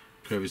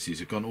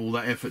crevices. I've gone all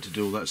that effort to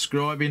do all that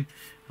scribing,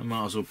 I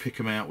might as well pick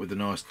them out with a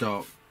nice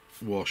dark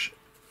wash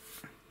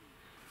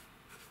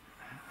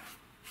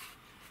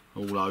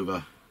all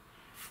over,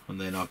 and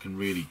then I can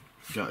really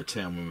go to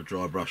town with a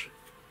dry brush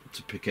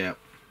to pick out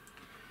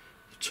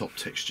the top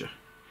texture.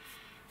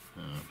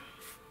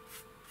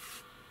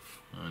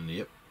 And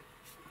yep,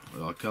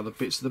 like other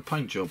bits of the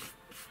paint job,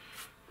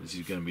 this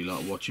is going to be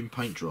like watching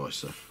paint dry,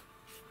 so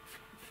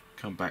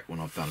come back when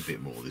I've done a bit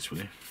more of this, will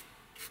you?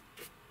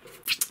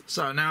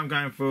 So now I'm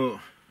going for,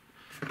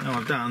 now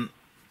I've done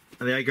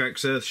the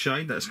Agrax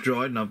Earthshade, that's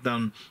dried, and I've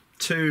done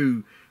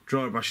 2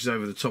 dry brushes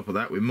over the top of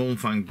that with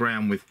Mournfang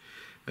Brown with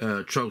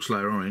Troll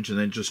Slayer Orange, and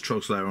then just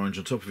Troll Slayer Orange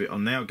on top of it.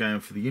 I'm now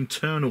going for the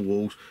internal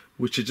walls,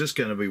 which are just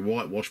going to be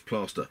whitewashed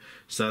plaster.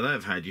 So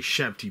they've had your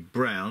shabty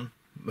brown,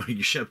 your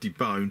shabty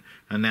bone,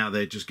 and now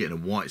they're just getting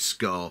a white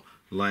scar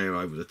layer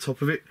over the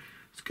top of it.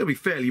 It's going to be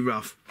fairly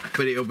rough,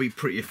 but it'll be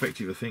pretty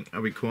effective, I think.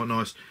 It'll be quite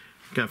nice.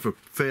 Going for a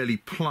fairly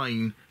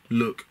plain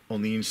look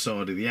on the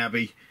inside of the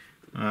Abbey.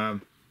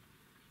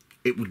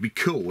 It would be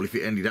cool if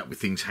it ended up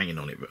with things hanging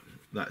on it, but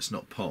that's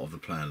not part of the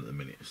plan at the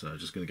minute. So I'm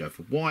just going to go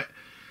for white.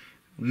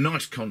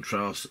 Nice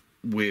contrast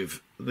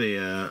with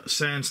the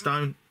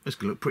sandstone. It's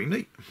going to look pretty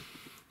neat.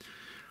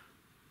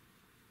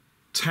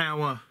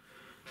 Tower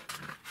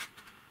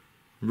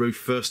roof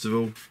first of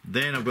all,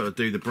 then I've got to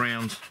do the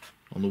browns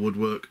on the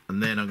woodwork,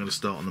 and then I'm going to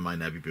start on the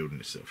main Abbey building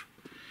itself.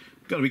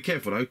 Got to be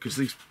careful though, because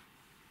these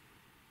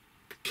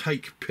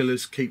cake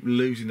pillars keep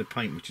losing the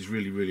paint, which is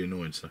really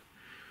annoying. So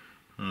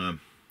I'm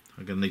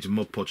going to need to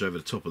Mod Podge over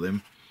the top of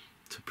them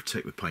to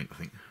protect the paint, I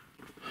think.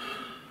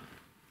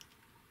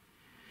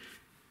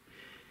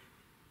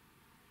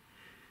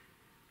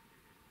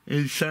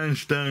 It's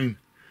sandstone,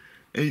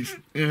 it's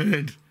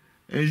red,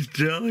 it's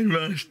dry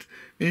rust,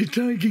 it's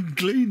taking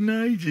clean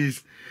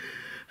ages.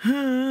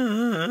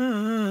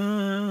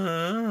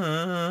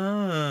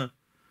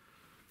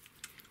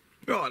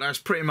 Right, that's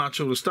pretty much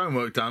all the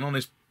stonework done on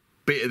this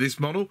bit of this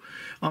model.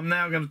 I'm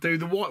now going to do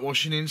the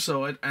whitewashing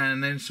inside,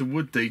 and then some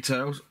wood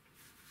details,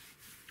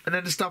 and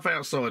then the stuff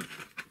outside.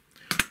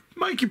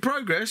 Making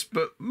progress,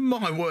 but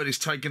my word, it's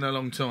taking a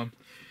long time.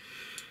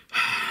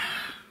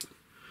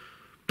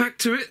 Back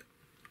to it.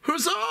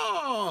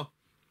 Huzzah!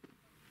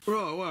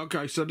 Right, well,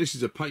 okay, so this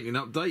is a painting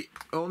update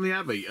on the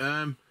Abbey.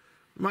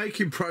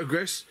 Making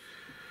progress.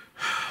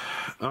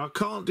 I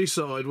can't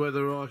decide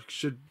whether I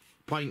should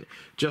paint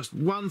just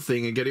one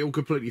thing and get it all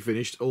completely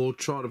finished, or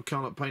try to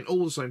paint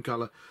all the same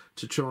colour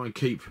to try and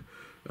keep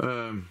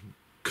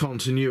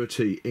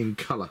continuity in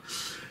colour.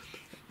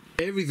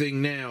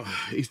 Everything now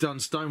is done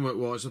stonework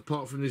wise,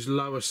 apart from this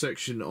lower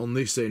section on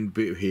this end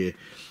bit here.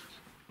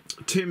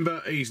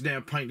 Timber is now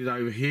painted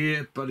over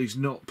here, but he's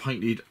not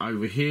painted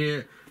over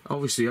here.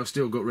 Obviously I've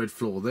still got red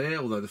floor there,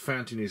 although the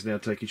fountain is now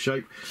taking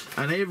shape,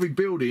 and every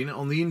building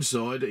on the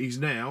inside is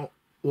now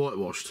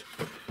whitewashed,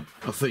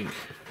 I think.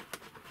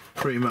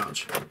 Pretty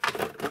much.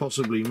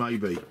 Possibly,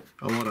 maybe.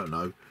 Oh, I don't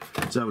know.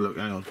 Let's have a look,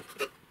 hang on.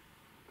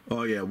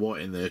 Oh yeah,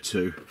 white in there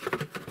too.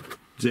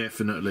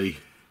 Definitely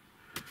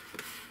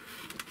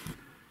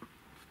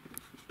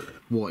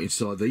white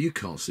inside there. You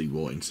can't see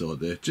white inside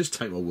there. Just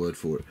take my word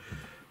for it.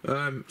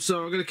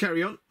 So I'm going to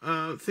carry on.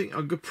 I think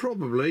I'm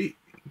probably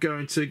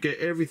going to get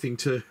everything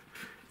to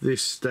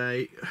this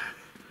state.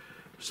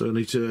 So I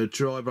need to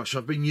dry brush.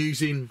 I've been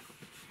using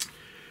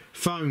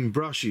foam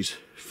brushes,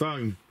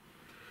 foam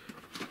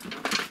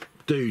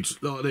dudes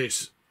like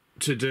this,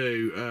 to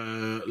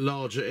do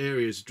larger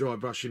areas of dry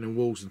brushing and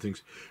walls and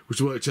things, which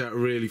worked out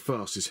really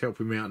fast. It's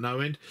helping me out no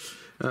end.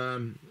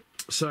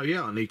 So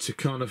yeah, I need to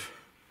kind of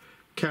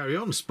carry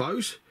on, I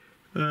suppose,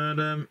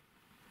 and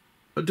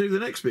I'll do the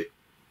next bit.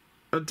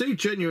 I do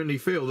genuinely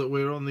feel that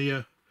we're on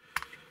the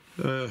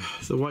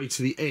way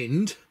to the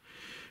end,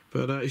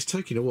 but it's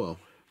taking a while.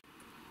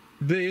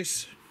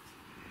 This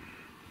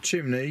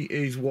chimney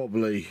is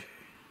wobbly.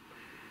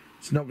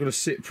 It's not going to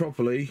sit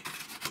properly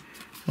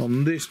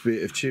on this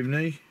bit of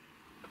chimney,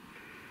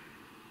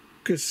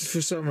 because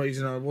for some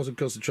reason I wasn't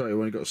concentrating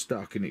when it got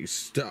stuck, and it's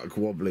stuck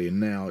wobbly, and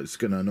now it's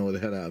going to annoy the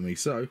hell out of me.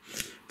 So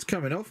it's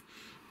coming off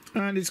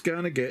and it's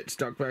going to get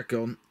stuck back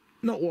on,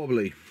 not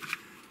wobbly,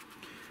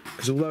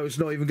 because although it's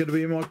not even going to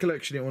be in my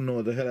collection, it will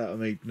annoy the hell out of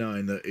me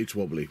knowing that it's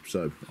wobbly.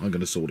 So I'm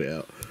going to sort it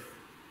out.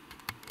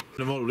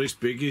 The model this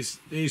big is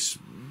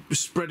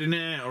spreading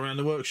out around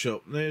the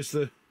workshop. There's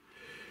the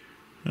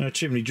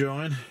chimney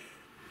drying.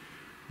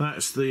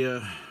 That's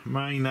the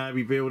main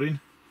Abbey building.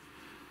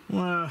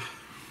 Well,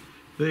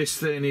 this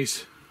then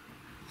is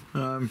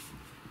the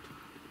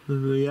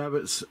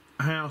Abbott's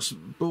house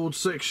board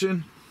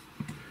section.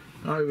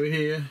 Over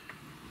here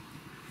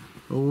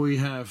we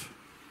have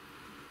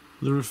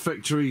the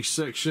refectory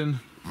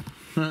section,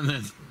 and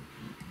then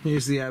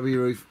here's the Abbey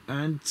roof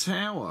and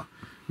tower.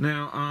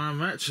 Now I've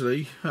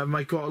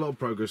made quite a lot of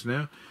progress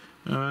now,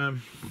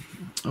 and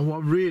what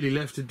I'm really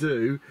left to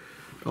do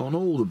on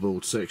all the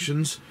board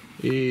sections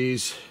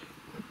is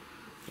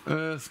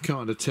earth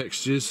kind of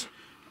textures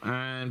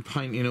and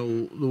painting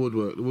all the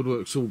woodwork. The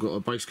woodwork's all got a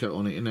base coat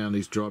on it and now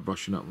needs dry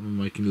brushing up and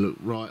making it look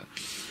right.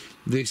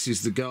 This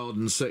is the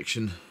garden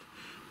section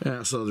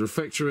outside the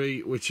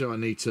refectory, which I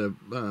need to,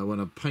 when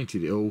I've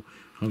painted it all,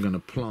 I'm going to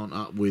plant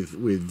up with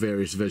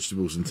various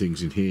vegetables and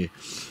things in here,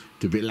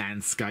 do a bit of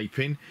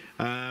landscaping.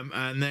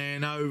 And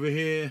then over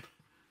here,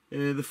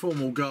 the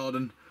formal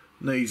garden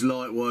needs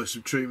likewise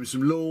some treatment,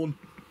 some lawn,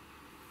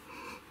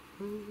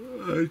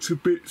 some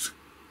bits.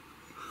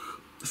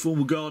 The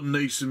formal garden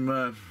needs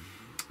some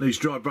needs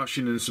dry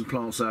brushing and some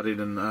plants added,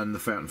 and the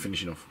fountain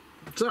finishing off.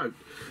 So,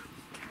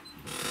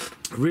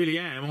 I really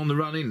am on the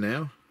run in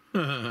now.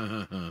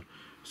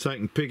 It's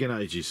taking pigging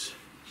ages,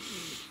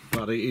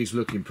 but it is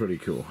looking pretty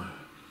cool.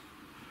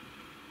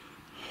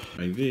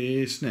 And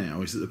this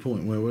now is at the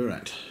point where we're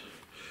at.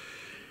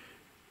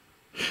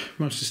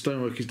 Most of the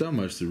stonework is done,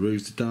 most of the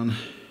roofs are done,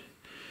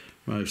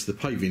 most of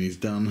the paving is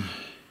done.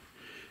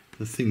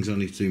 The things I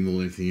need to do more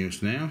than anything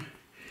else now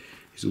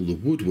is all the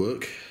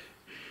woodwork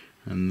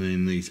and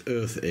then these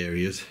earth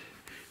areas.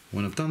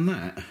 When I've done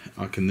that,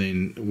 I can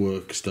then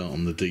start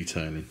on the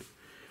detailing.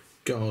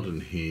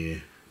 Garden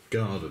here,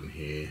 garden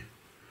here,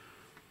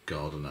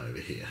 garden over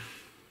here.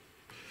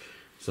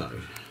 So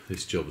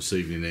this job this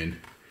evening then,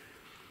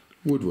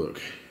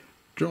 woodwork,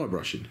 dry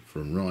brushing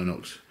from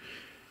Rhinox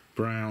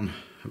brown,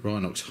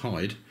 Rhinox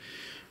hide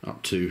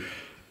up to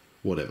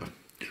whatever.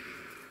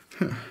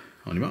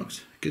 On your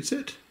marks, get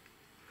set,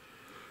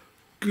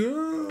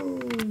 go!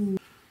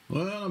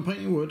 Well, I'm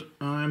painting wood.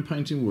 I am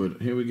painting wood.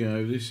 Here we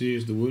go. This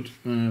is the wood.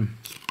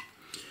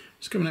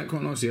 It's coming out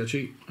quite nicely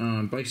actually.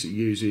 I'm basically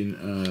using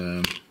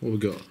what we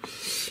got.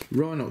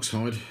 Rhinox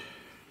hide.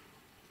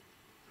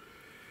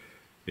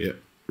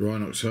 Yep,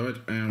 Rhinox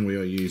hide, and we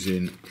are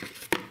using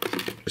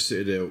a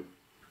Citadel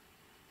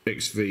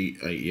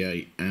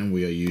XV88, and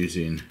we are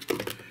using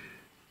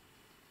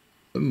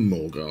a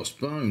Morghast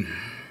bone.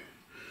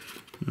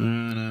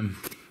 And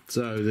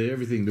so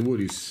everything, the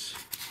wood is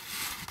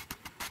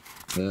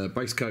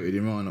base coated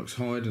in Rhinox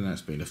hide, and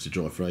that's been left to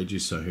dry for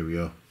ages. So here we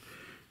are,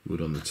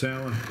 wood on the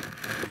tower,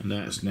 and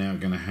that's now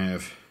going to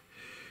have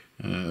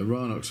a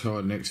Rhinox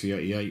hide and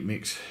XV88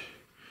 mix,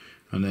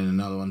 and then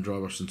another one dry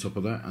brush on top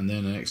of that, and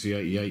then an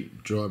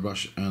XV88 dry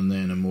brush, and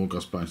then a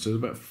Morghast bone. So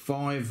there's about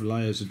 5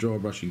 layers of dry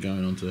brushing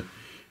going onto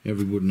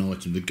every wooden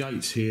item. The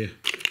gates here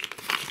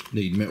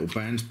need metal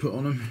bands put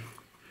on them,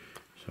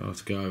 so I have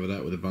to go over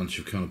that with a bunch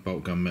of kind of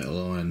bolt gun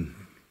metal, iron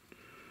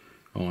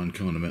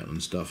kind of metal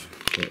and stuff.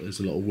 But there's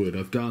a lot of wood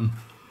I've done.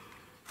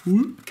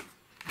 You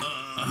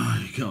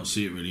can't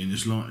see it really in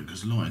this light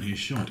because the lighting here is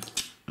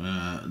shite.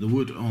 The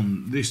wood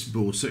on this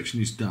board section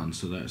is done,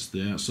 so that's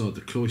the outside,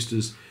 the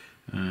cloisters,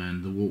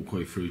 and the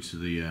walkway through to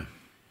the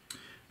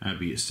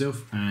Abbey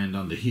itself. And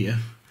under here,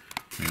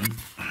 hang on,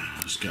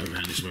 let's go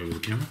around this way with the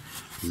camera.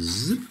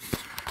 Zip.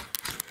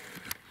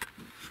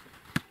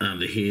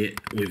 Under here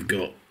we've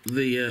got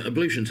the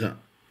ablution tub.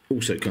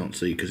 Also can't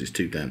see because it's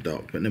too damn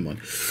dark, but never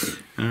mind.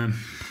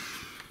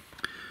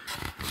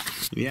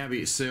 The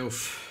Abbey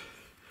itself,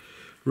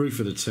 roof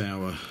of the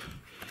tower,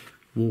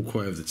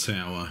 walkway of the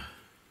tower,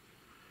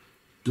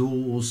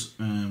 doors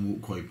and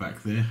walkway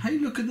back there. Hey,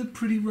 look at the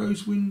pretty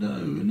rose window,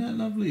 isn't that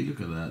lovely?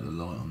 Look at that, the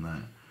light on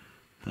that.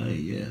 Hey,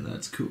 yeah,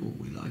 that's cool,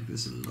 we like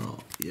this a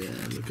lot. Yeah,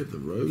 look at the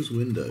rose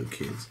window,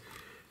 kids.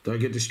 Don't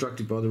get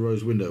distracted by the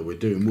rose window, we're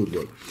doing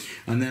woodwork.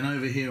 And then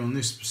over here on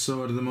this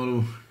side of the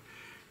model,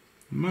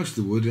 most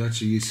of the wood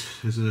actually is,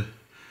 there's a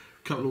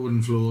couple of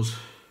wooden floors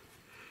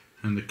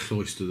and a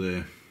cloister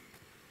there.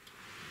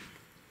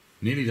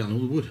 Nearly done all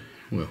the wood.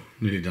 Well,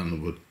 nearly done the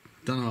wood.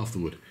 Done half the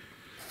wood.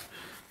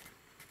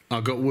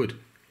 I've got wood.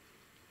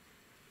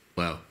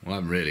 Well, I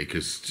haven't really,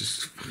 because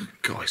just,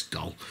 God, it's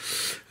dull.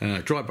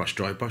 Dry brush,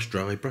 dry brush,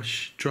 dry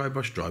brush, dry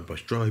brush, dry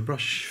brush, dry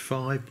brush.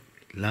 5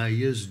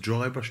 layers,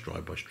 dry brush, dry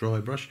brush, dry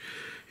brush.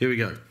 Here we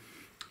go.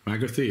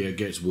 Magathea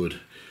gets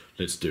wood.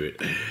 Let's do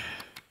it.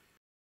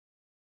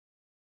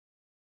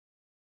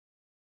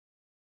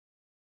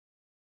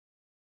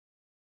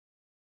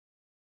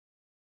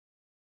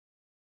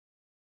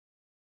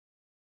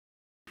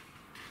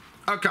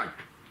 Okay,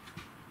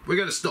 we're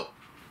going to stop.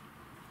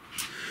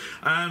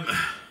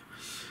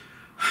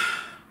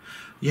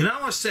 You know,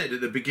 I said at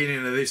the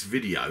beginning of this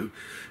video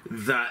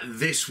that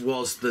this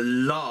was the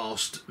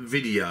last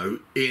video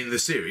in the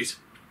series.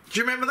 Do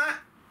you remember that?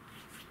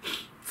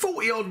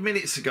 40 odd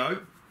minutes ago.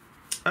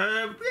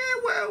 Yeah,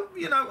 well,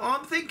 you know,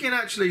 I'm thinking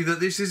actually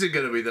that this isn't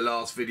going to be the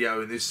last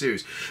video in this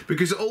series,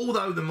 because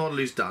although the model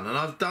is done and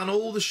I've done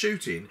all the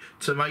shooting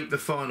to make the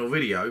final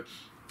video,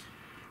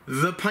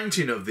 the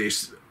painting of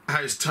this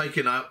has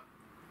taken up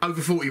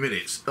over 40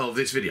 minutes of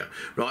this video,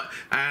 right?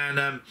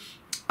 And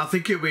I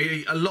think it'll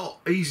be a lot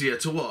easier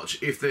to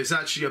watch if there's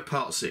actually a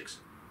part 6.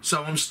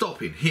 So I'm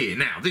stopping here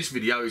now. This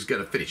video is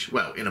going to finish,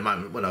 well, in a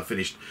moment when I've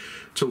finished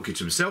talking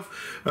to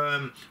myself.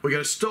 We're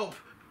going to stop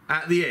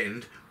at the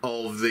end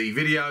of the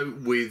video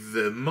with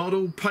the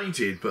model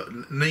painted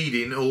but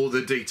needing all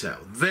the detail.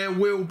 There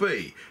will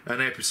be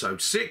an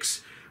episode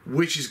 6,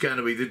 which is going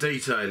to be the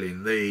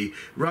detailing, the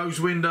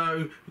rose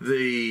window,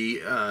 the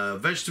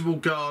vegetable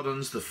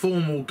gardens, the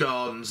formal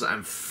gardens,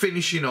 and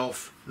finishing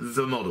off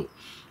the model.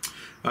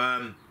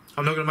 I'm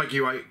not going to make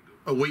you wait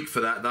a week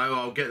for that though.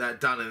 I'll get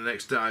that done in the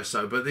next day or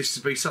so, but this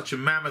has been such a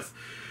mammoth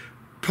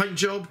paint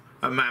job,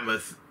 a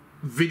mammoth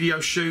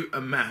video shoot,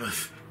 a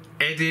mammoth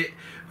edit,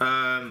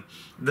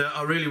 that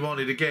I really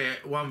wanted to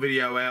get one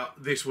video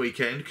out this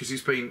weekend, because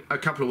it's been a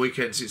couple of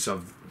weekends since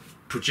I've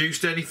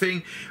produced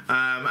anything,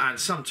 and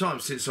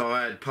sometimes since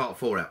I had part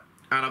 4 out.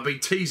 And I've been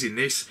teasing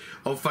this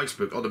on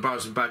Facebook, on the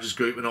Burrows Badgers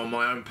group, and on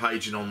my own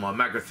page, and on my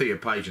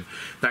Magrathea page, and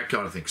that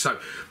kind of thing. So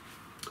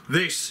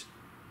this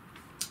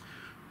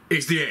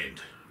is the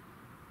end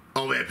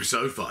of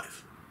episode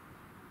 5.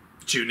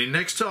 Tune in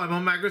next time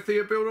on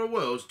Magrathea Builder of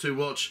Worlds to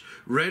watch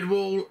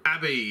Redwall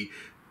Abbey,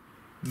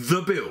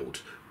 the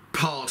build,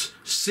 part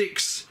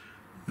 6,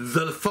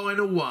 the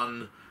final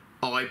one,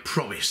 I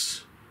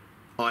promise,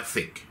 I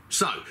think.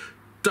 So,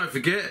 don't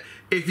forget,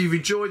 if you've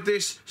enjoyed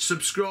this,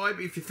 subscribe.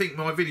 If you think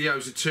my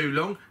videos are too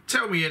long,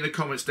 tell me in the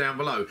comments down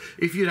below.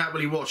 If you'd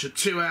happily watch a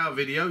 2-hour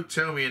video,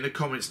 tell me in the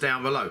comments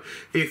down below.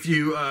 If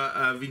you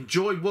have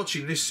enjoyed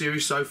watching this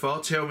series so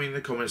far, tell me in the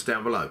comments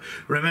down below.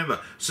 Remember,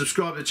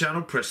 subscribe to the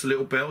channel, press the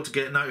little bell to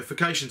get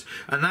notifications,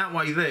 and that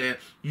way there,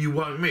 you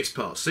won't miss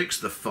part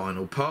 6, the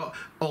final part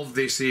of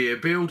this here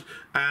build,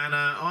 and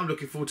I'm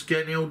looking forward to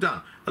getting it all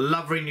done. I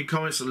love reading your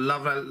comments, I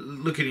love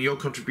looking at your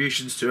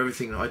contributions to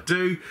everything that I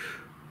do.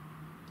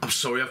 I'm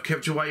sorry I've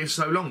kept you waiting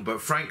so long,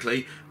 but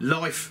frankly,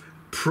 life,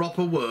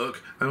 proper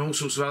work, and all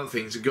sorts of other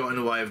things have got in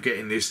the way of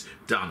getting this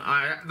done.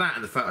 That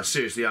and the fact I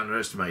seriously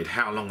underestimated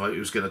how long it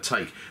was going to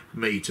take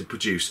me to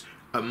produce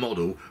a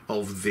model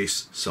of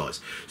this size.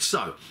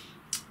 So,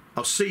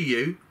 I'll see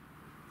you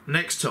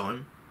next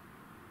time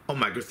on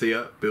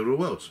Magrathea Builder of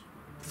Worlds.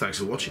 Thanks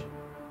for watching.